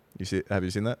 right? Have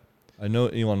you seen that? I know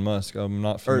Elon Musk. I'm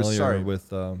not familiar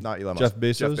with not Elon Jeff Musk.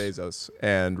 Bezos. Jeff Bezos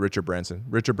and Richard Branson.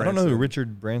 Richard I Branson. don't know who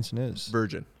Richard Branson is.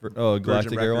 Virgin. Galactic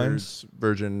Virgin Airlines.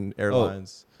 Virgin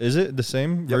Airlines. Is it the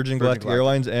same? Yep, Virgin Galactic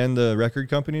Airlines and the record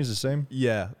company is the same?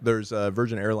 Yeah. There's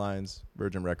Virgin Airlines,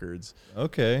 Virgin Records.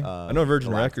 Okay. I know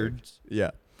Virgin Galactic. Records.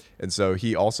 Yeah. And so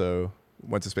he also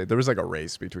went to space. There was like a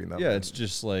race between them. Yeah, it's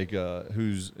just like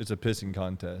it's a pissing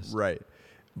contest. Right.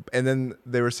 And then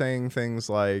they were saying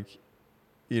things like,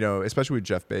 especially with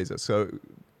Jeff Bezos. So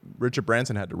Richard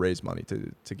Branson had to raise money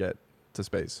to get to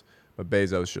space, but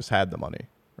Bezos just had the money,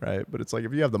 right? But it's like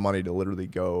if you have the money to literally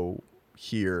go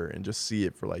here and just see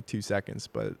it for like 2 seconds,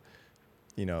 but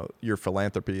your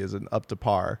philanthropy isn't up to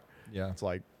par. Yeah. It's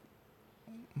like,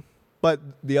 but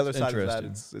the other side of that,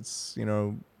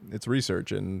 it's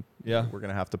research, and we're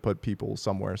gonna have to put people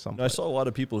somewhere. I saw a lot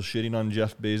of people shitting on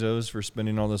Jeff Bezos for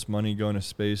spending all this money going to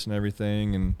space and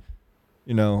everything, and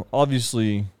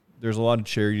obviously there's a lot of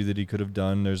charity that he could have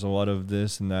done. There's a lot of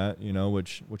this and that,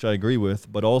 which I agree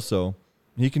with, but also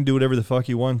he can do whatever the fuck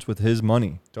he wants with his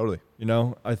money. Totally.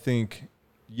 I think,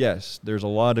 yes, there's a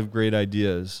lot of great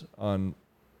ideas on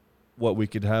what we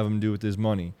could have him do with his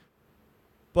money.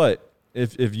 But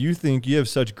if you think you have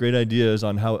such great ideas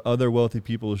on how other wealthy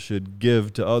people should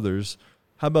give to others,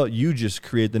 how about you just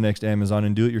create the next Amazon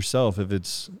and do it yourself if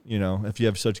it's, if you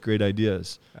have such great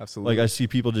ideas. Absolutely. Like I see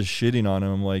people just shitting on him.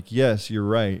 I'm like, yes, you're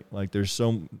right. Like there's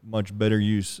so much better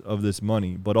use of this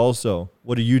money, but also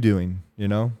what are you doing?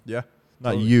 Yeah.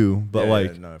 Not Totally. You,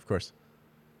 but no, of course.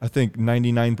 I think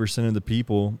 99% of the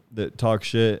people that talk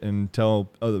shit and tell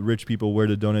other rich people where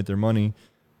to donate their money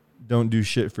don't do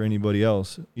shit for anybody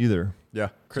else either. Yeah.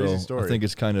 Crazy So story. I think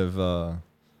it's kind of, I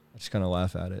just kind of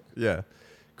laugh at it. Yeah.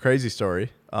 Crazy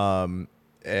story. And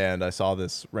I saw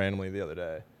this randomly the other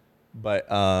day. But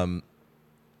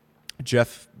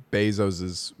Jeff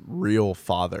Bezos' real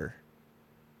father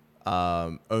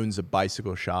owns a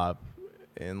bicycle shop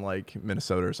in like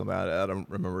Minnesota or something. I don't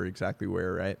remember exactly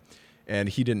where, right? And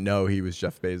he didn't know he was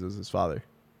Jeff Bezos' father.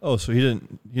 Oh, so he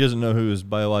doesn't know who his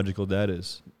biological dad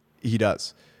is. He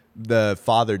does. The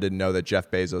father didn't know that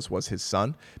Jeff Bezos was his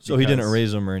son. So he didn't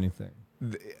raise him or anything.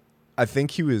 I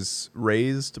think he was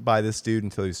raised by this dude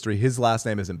until he was 3. His last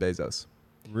name isn't Bezos.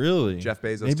 Really? Jeff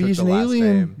Bezos Maybe took he's the an last alien.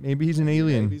 name. Maybe he's an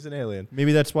alien. Maybe he's an alien.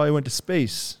 Maybe that's why he went to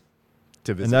space.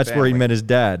 To visit And that's where he family. met his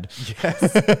dad.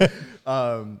 Yes.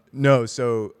 No,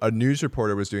 so a news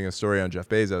reporter was doing a story on Jeff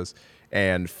Bezos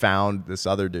and found this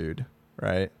other dude,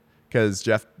 right? Because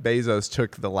Jeff Bezos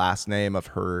took the last name of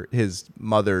his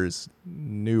mother's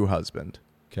new husband,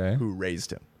 Okay. who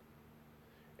raised him.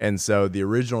 And so the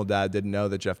original dad didn't know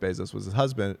that Jeff Bezos was his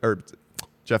husband, or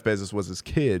Jeff Bezos was his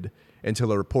kid,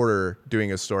 until a reporter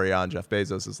doing a story on Jeff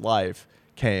Bezos' life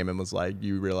came and was like,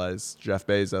 you realize Jeff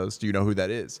Bezos, do you know who that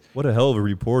is? What a hell of a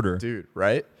reporter. Dude,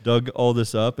 right? Dug all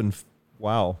this up and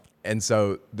wow. And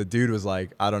so the dude was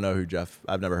like, I don't know who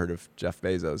I've never heard of Jeff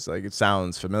Bezos. Like, it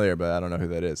sounds familiar, but I don't know who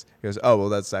that is. He goes, oh, well,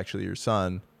 that's actually your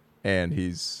son, and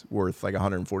he's worth like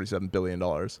 $147 billion.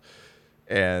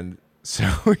 And so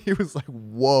he was like,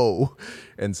 whoa.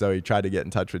 And so he tried to get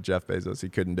in touch with Jeff Bezos. He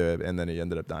couldn't do it. And then he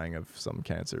ended up dying of some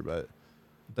cancer. But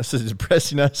That's a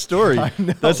depressing ass story. I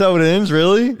know. That's how it ends,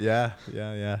 really? yeah.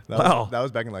 Wow. That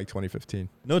was back in like 2015.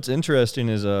 No, what's interesting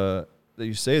is that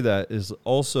you say that is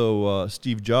also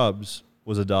Steve Jobs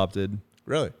was adopted.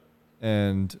 Really?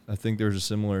 And I think there's a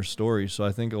similar story. So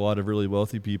I think a lot of really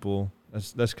wealthy people,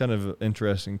 that's kind of an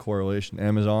interesting correlation.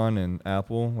 Amazon and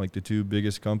Apple, like the two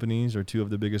biggest companies or two of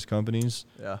the biggest companies.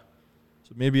 Yeah.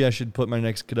 So maybe I should put my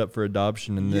next kid up for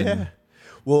adoption and then, Yeah.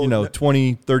 Well,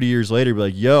 20, 30 years later, be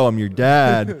like, yo, I'm your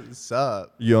dad. What's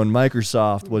up? You own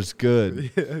Microsoft. What's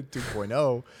good?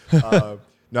 2.0.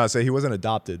 No, so he wasn't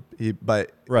adopted.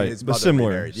 But Right, his but mother similar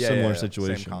remarried.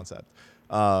 situation. Same concept.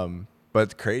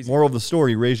 But crazy. Moral of the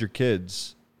story, raise your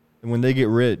kids. And when they get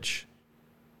rich,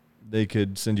 they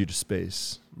could send you to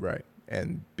space. Right.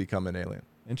 And become an alien.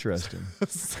 Interesting.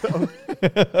 So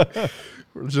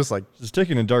we're just like, It's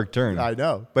taking a dark turn. I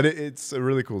know. But it's a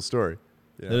really cool story.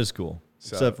 Yeah. That is cool.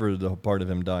 So- Except for the part of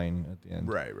him dying at the end.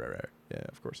 Right. Yeah,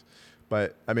 of course.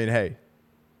 But I mean, hey,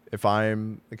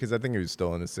 because I think he was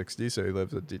still in his 60s, so he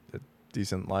lived a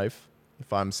decent life.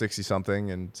 If I'm 60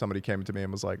 something and somebody came to me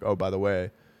and was like, oh, by the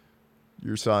way,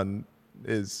 your son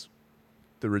is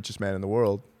the richest man in the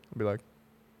world, I'd be like,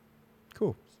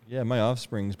 cool. Yeah, my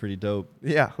offspring's pretty dope.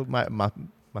 Yeah, my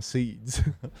seeds.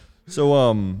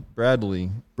 So,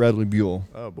 Bradley Buell,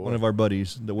 Oh, boy. one of our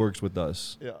buddies that works with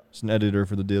us. Yeah. He's an editor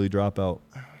for the Daily Dropout.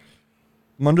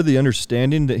 I'm under the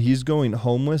understanding that he's going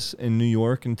homeless in New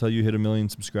York until you hit 1 million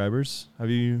subscribers.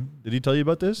 Did he tell you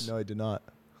about this? No, I did not.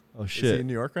 Oh, Is he shit. in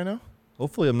New York right now?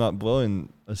 Hopefully I'm not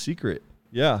blowing a secret.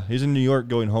 Yeah, he's in New York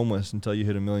going homeless until you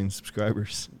hit 1 million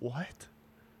subscribers. What?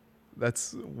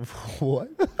 That's what?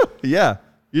 Yeah.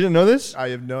 You didn't know this? I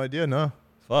have no idea. No.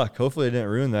 Fuck. Hopefully I didn't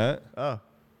ruin that. Oh.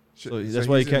 So that's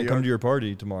why he he's in can't New come York? to your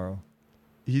party tomorrow.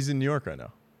 He's in New York right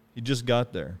now. He just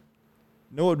got there.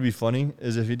 You know what would be funny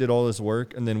is if he did all this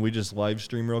work and then we just live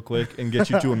stream real quick and get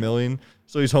you to 1 million.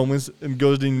 So he's homeless and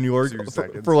goes to New York 2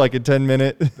 seconds. for like a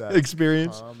 10-minute That's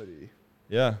experience. Comedy.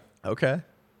 Yeah. Okay.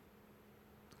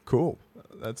 Cool.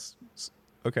 That's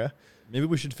okay. Maybe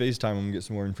we should FaceTime him and get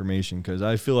some more information because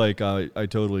I feel like I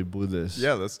totally blew this.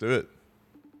 Yeah, let's do it.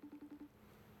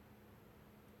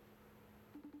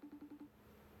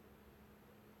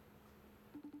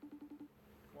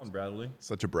 Come on, Bradley.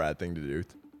 Such a Brad thing to do.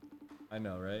 I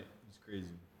know, right? It's crazy.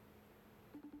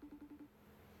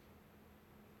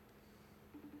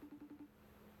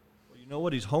 Well, you know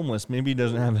what? He's homeless. Maybe he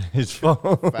doesn't have his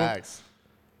phone. Facts.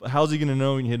 But how's he going to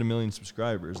know when you hit 1 million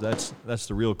subscribers? That's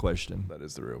the real question. That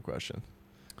is the real question.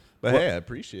 But Well- hey, I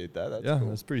appreciate that. That's Yeah, cool.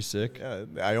 that's pretty sick. Yeah,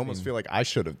 I almost feel like I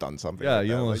should have done something. Yeah, like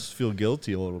you that. almost feel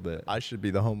guilty a little bit. Like, I should be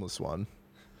the homeless one.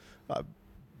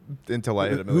 Until I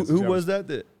hit a Who million. was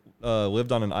that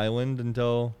lived on an island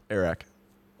until? Eric.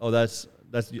 Oh, that's.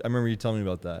 I remember you telling me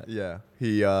about that. Yeah,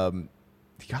 he got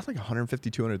like 150,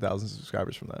 200,000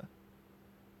 subscribers from that.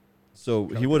 So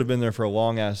he would have been there for a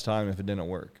long ass time if it didn't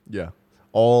work. Yeah,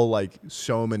 all like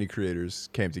so many creators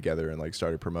came together and like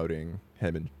started promoting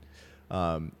him,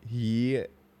 and he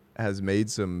has made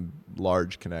some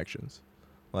large connections.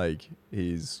 Like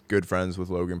he's good friends with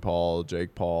Logan Paul,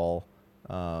 Jake Paul,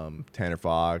 Tanner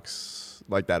Fox,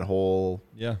 like that whole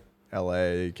Yeah.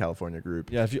 LA, California group.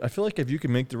 Yeah, I feel like if you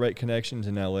can make the right connections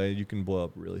in LA, you can blow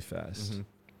up really fast. Mhm.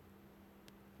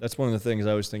 That's one of the things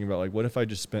I was thinking about. Like, what if I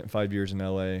just spent 5 years in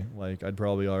LA? Like, I'd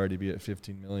probably already be at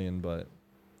 15 million, but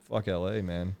fuck LA,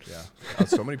 man. Yeah.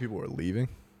 So many people are leaving.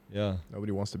 Yeah,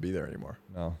 Nobody wants to be there anymore.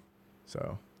 no.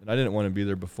 So And I didn't want to be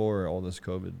there before all this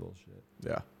COVID bullshit.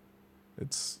 yeah,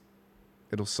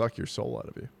 it'll suck your soul out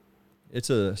of you. It's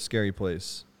a scary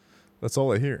place. That's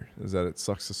all I hear is that it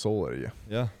sucks the soul out of you.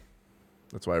 Yeah,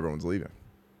 That's why everyone's leaving.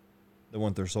 they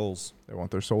want their souls. They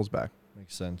want their souls back.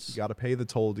 Makes sense. You got to pay the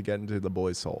toll to get into the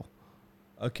boy's soul.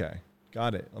 Okay,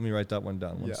 got it. Let me write that one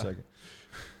down. One Yeah. second.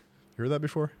 You heard that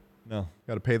before? No.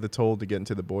 Got to pay the toll to get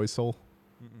into the boy's soul?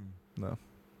 Mm-mm. No.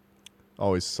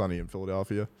 Always Sunny in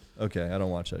Philadelphia. Okay, I don't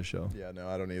watch that show. Yeah, no,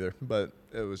 I don't either. But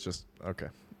it was just, okay.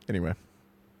 Anyway.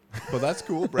 But that's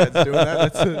cool. Brad's doing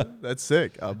that. That's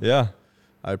sick. Yeah.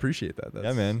 I appreciate that. That's,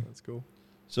 Yeah, man. That's cool.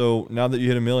 So now that you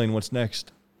hit 1 million, what's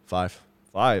next? 5.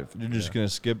 5. You're just Yeah. going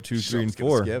to skip 2, Just 3, and gonna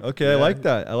 4. skip. Okay, I Yeah. like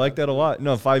that. I like that a lot.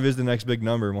 No, 5 is the next big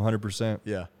number, 100%.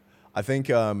 Yeah. I think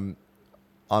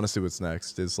honestly what's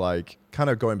next is like kind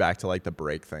of going back to like the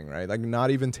break thing, right? Like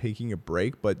not even taking a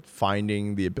break, but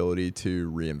finding the ability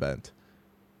to reinvent.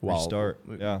 Restart,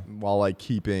 yeah. While like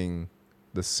keeping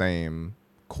the same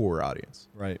core audience.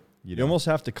 Right. You know? almost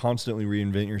have to constantly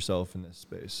reinvent yourself in this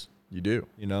space, You do.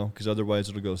 you know, because otherwise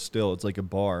it'll go still. It's like a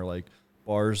bar. Like,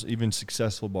 bars, even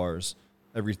successful bars,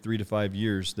 every 3 to 5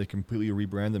 years, they completely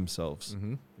rebrand themselves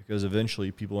because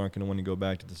eventually people aren't going to want to go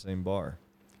back to the same bar.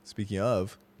 Speaking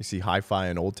of, you see Hi-Fi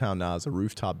in Old Town now as a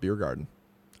rooftop beer garden.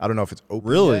 I don't know if it's open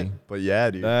Really? yet, but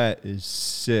yeah, dude. That is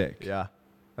sick. Yeah.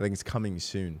 I think it's coming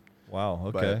soon. Wow.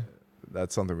 But Okay.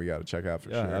 that's something we got to check out for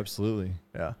Yeah, sure. absolutely.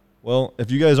 Yeah. Well,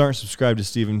 if you guys aren't subscribed to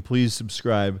Steven, please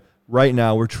subscribe. Right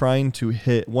now, we're trying to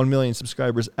hit 1 million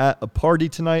subscribers at a party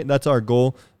tonight. That's our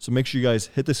goal. So make sure you guys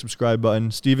hit the subscribe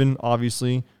button. Steven,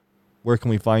 obviously, where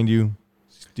can we find you?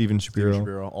 Steven Schapiro. Steven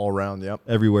Schapiro, all around, yep.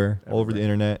 Everywhere. All over the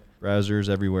internet. Browsers,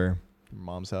 everywhere. Your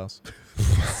mom's house.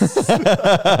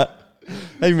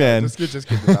 Hey, man. Just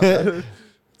kidding.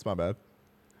 It's my bad.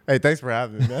 Hey, thanks for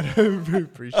having me, man.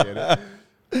 Appreciate it.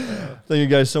 Thank you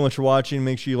guys so much for watching.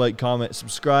 Make sure you like, comment,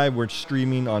 subscribe. We're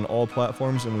streaming on all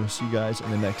platforms, and we'll see you guys in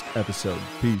the next episode.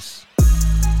 Peace.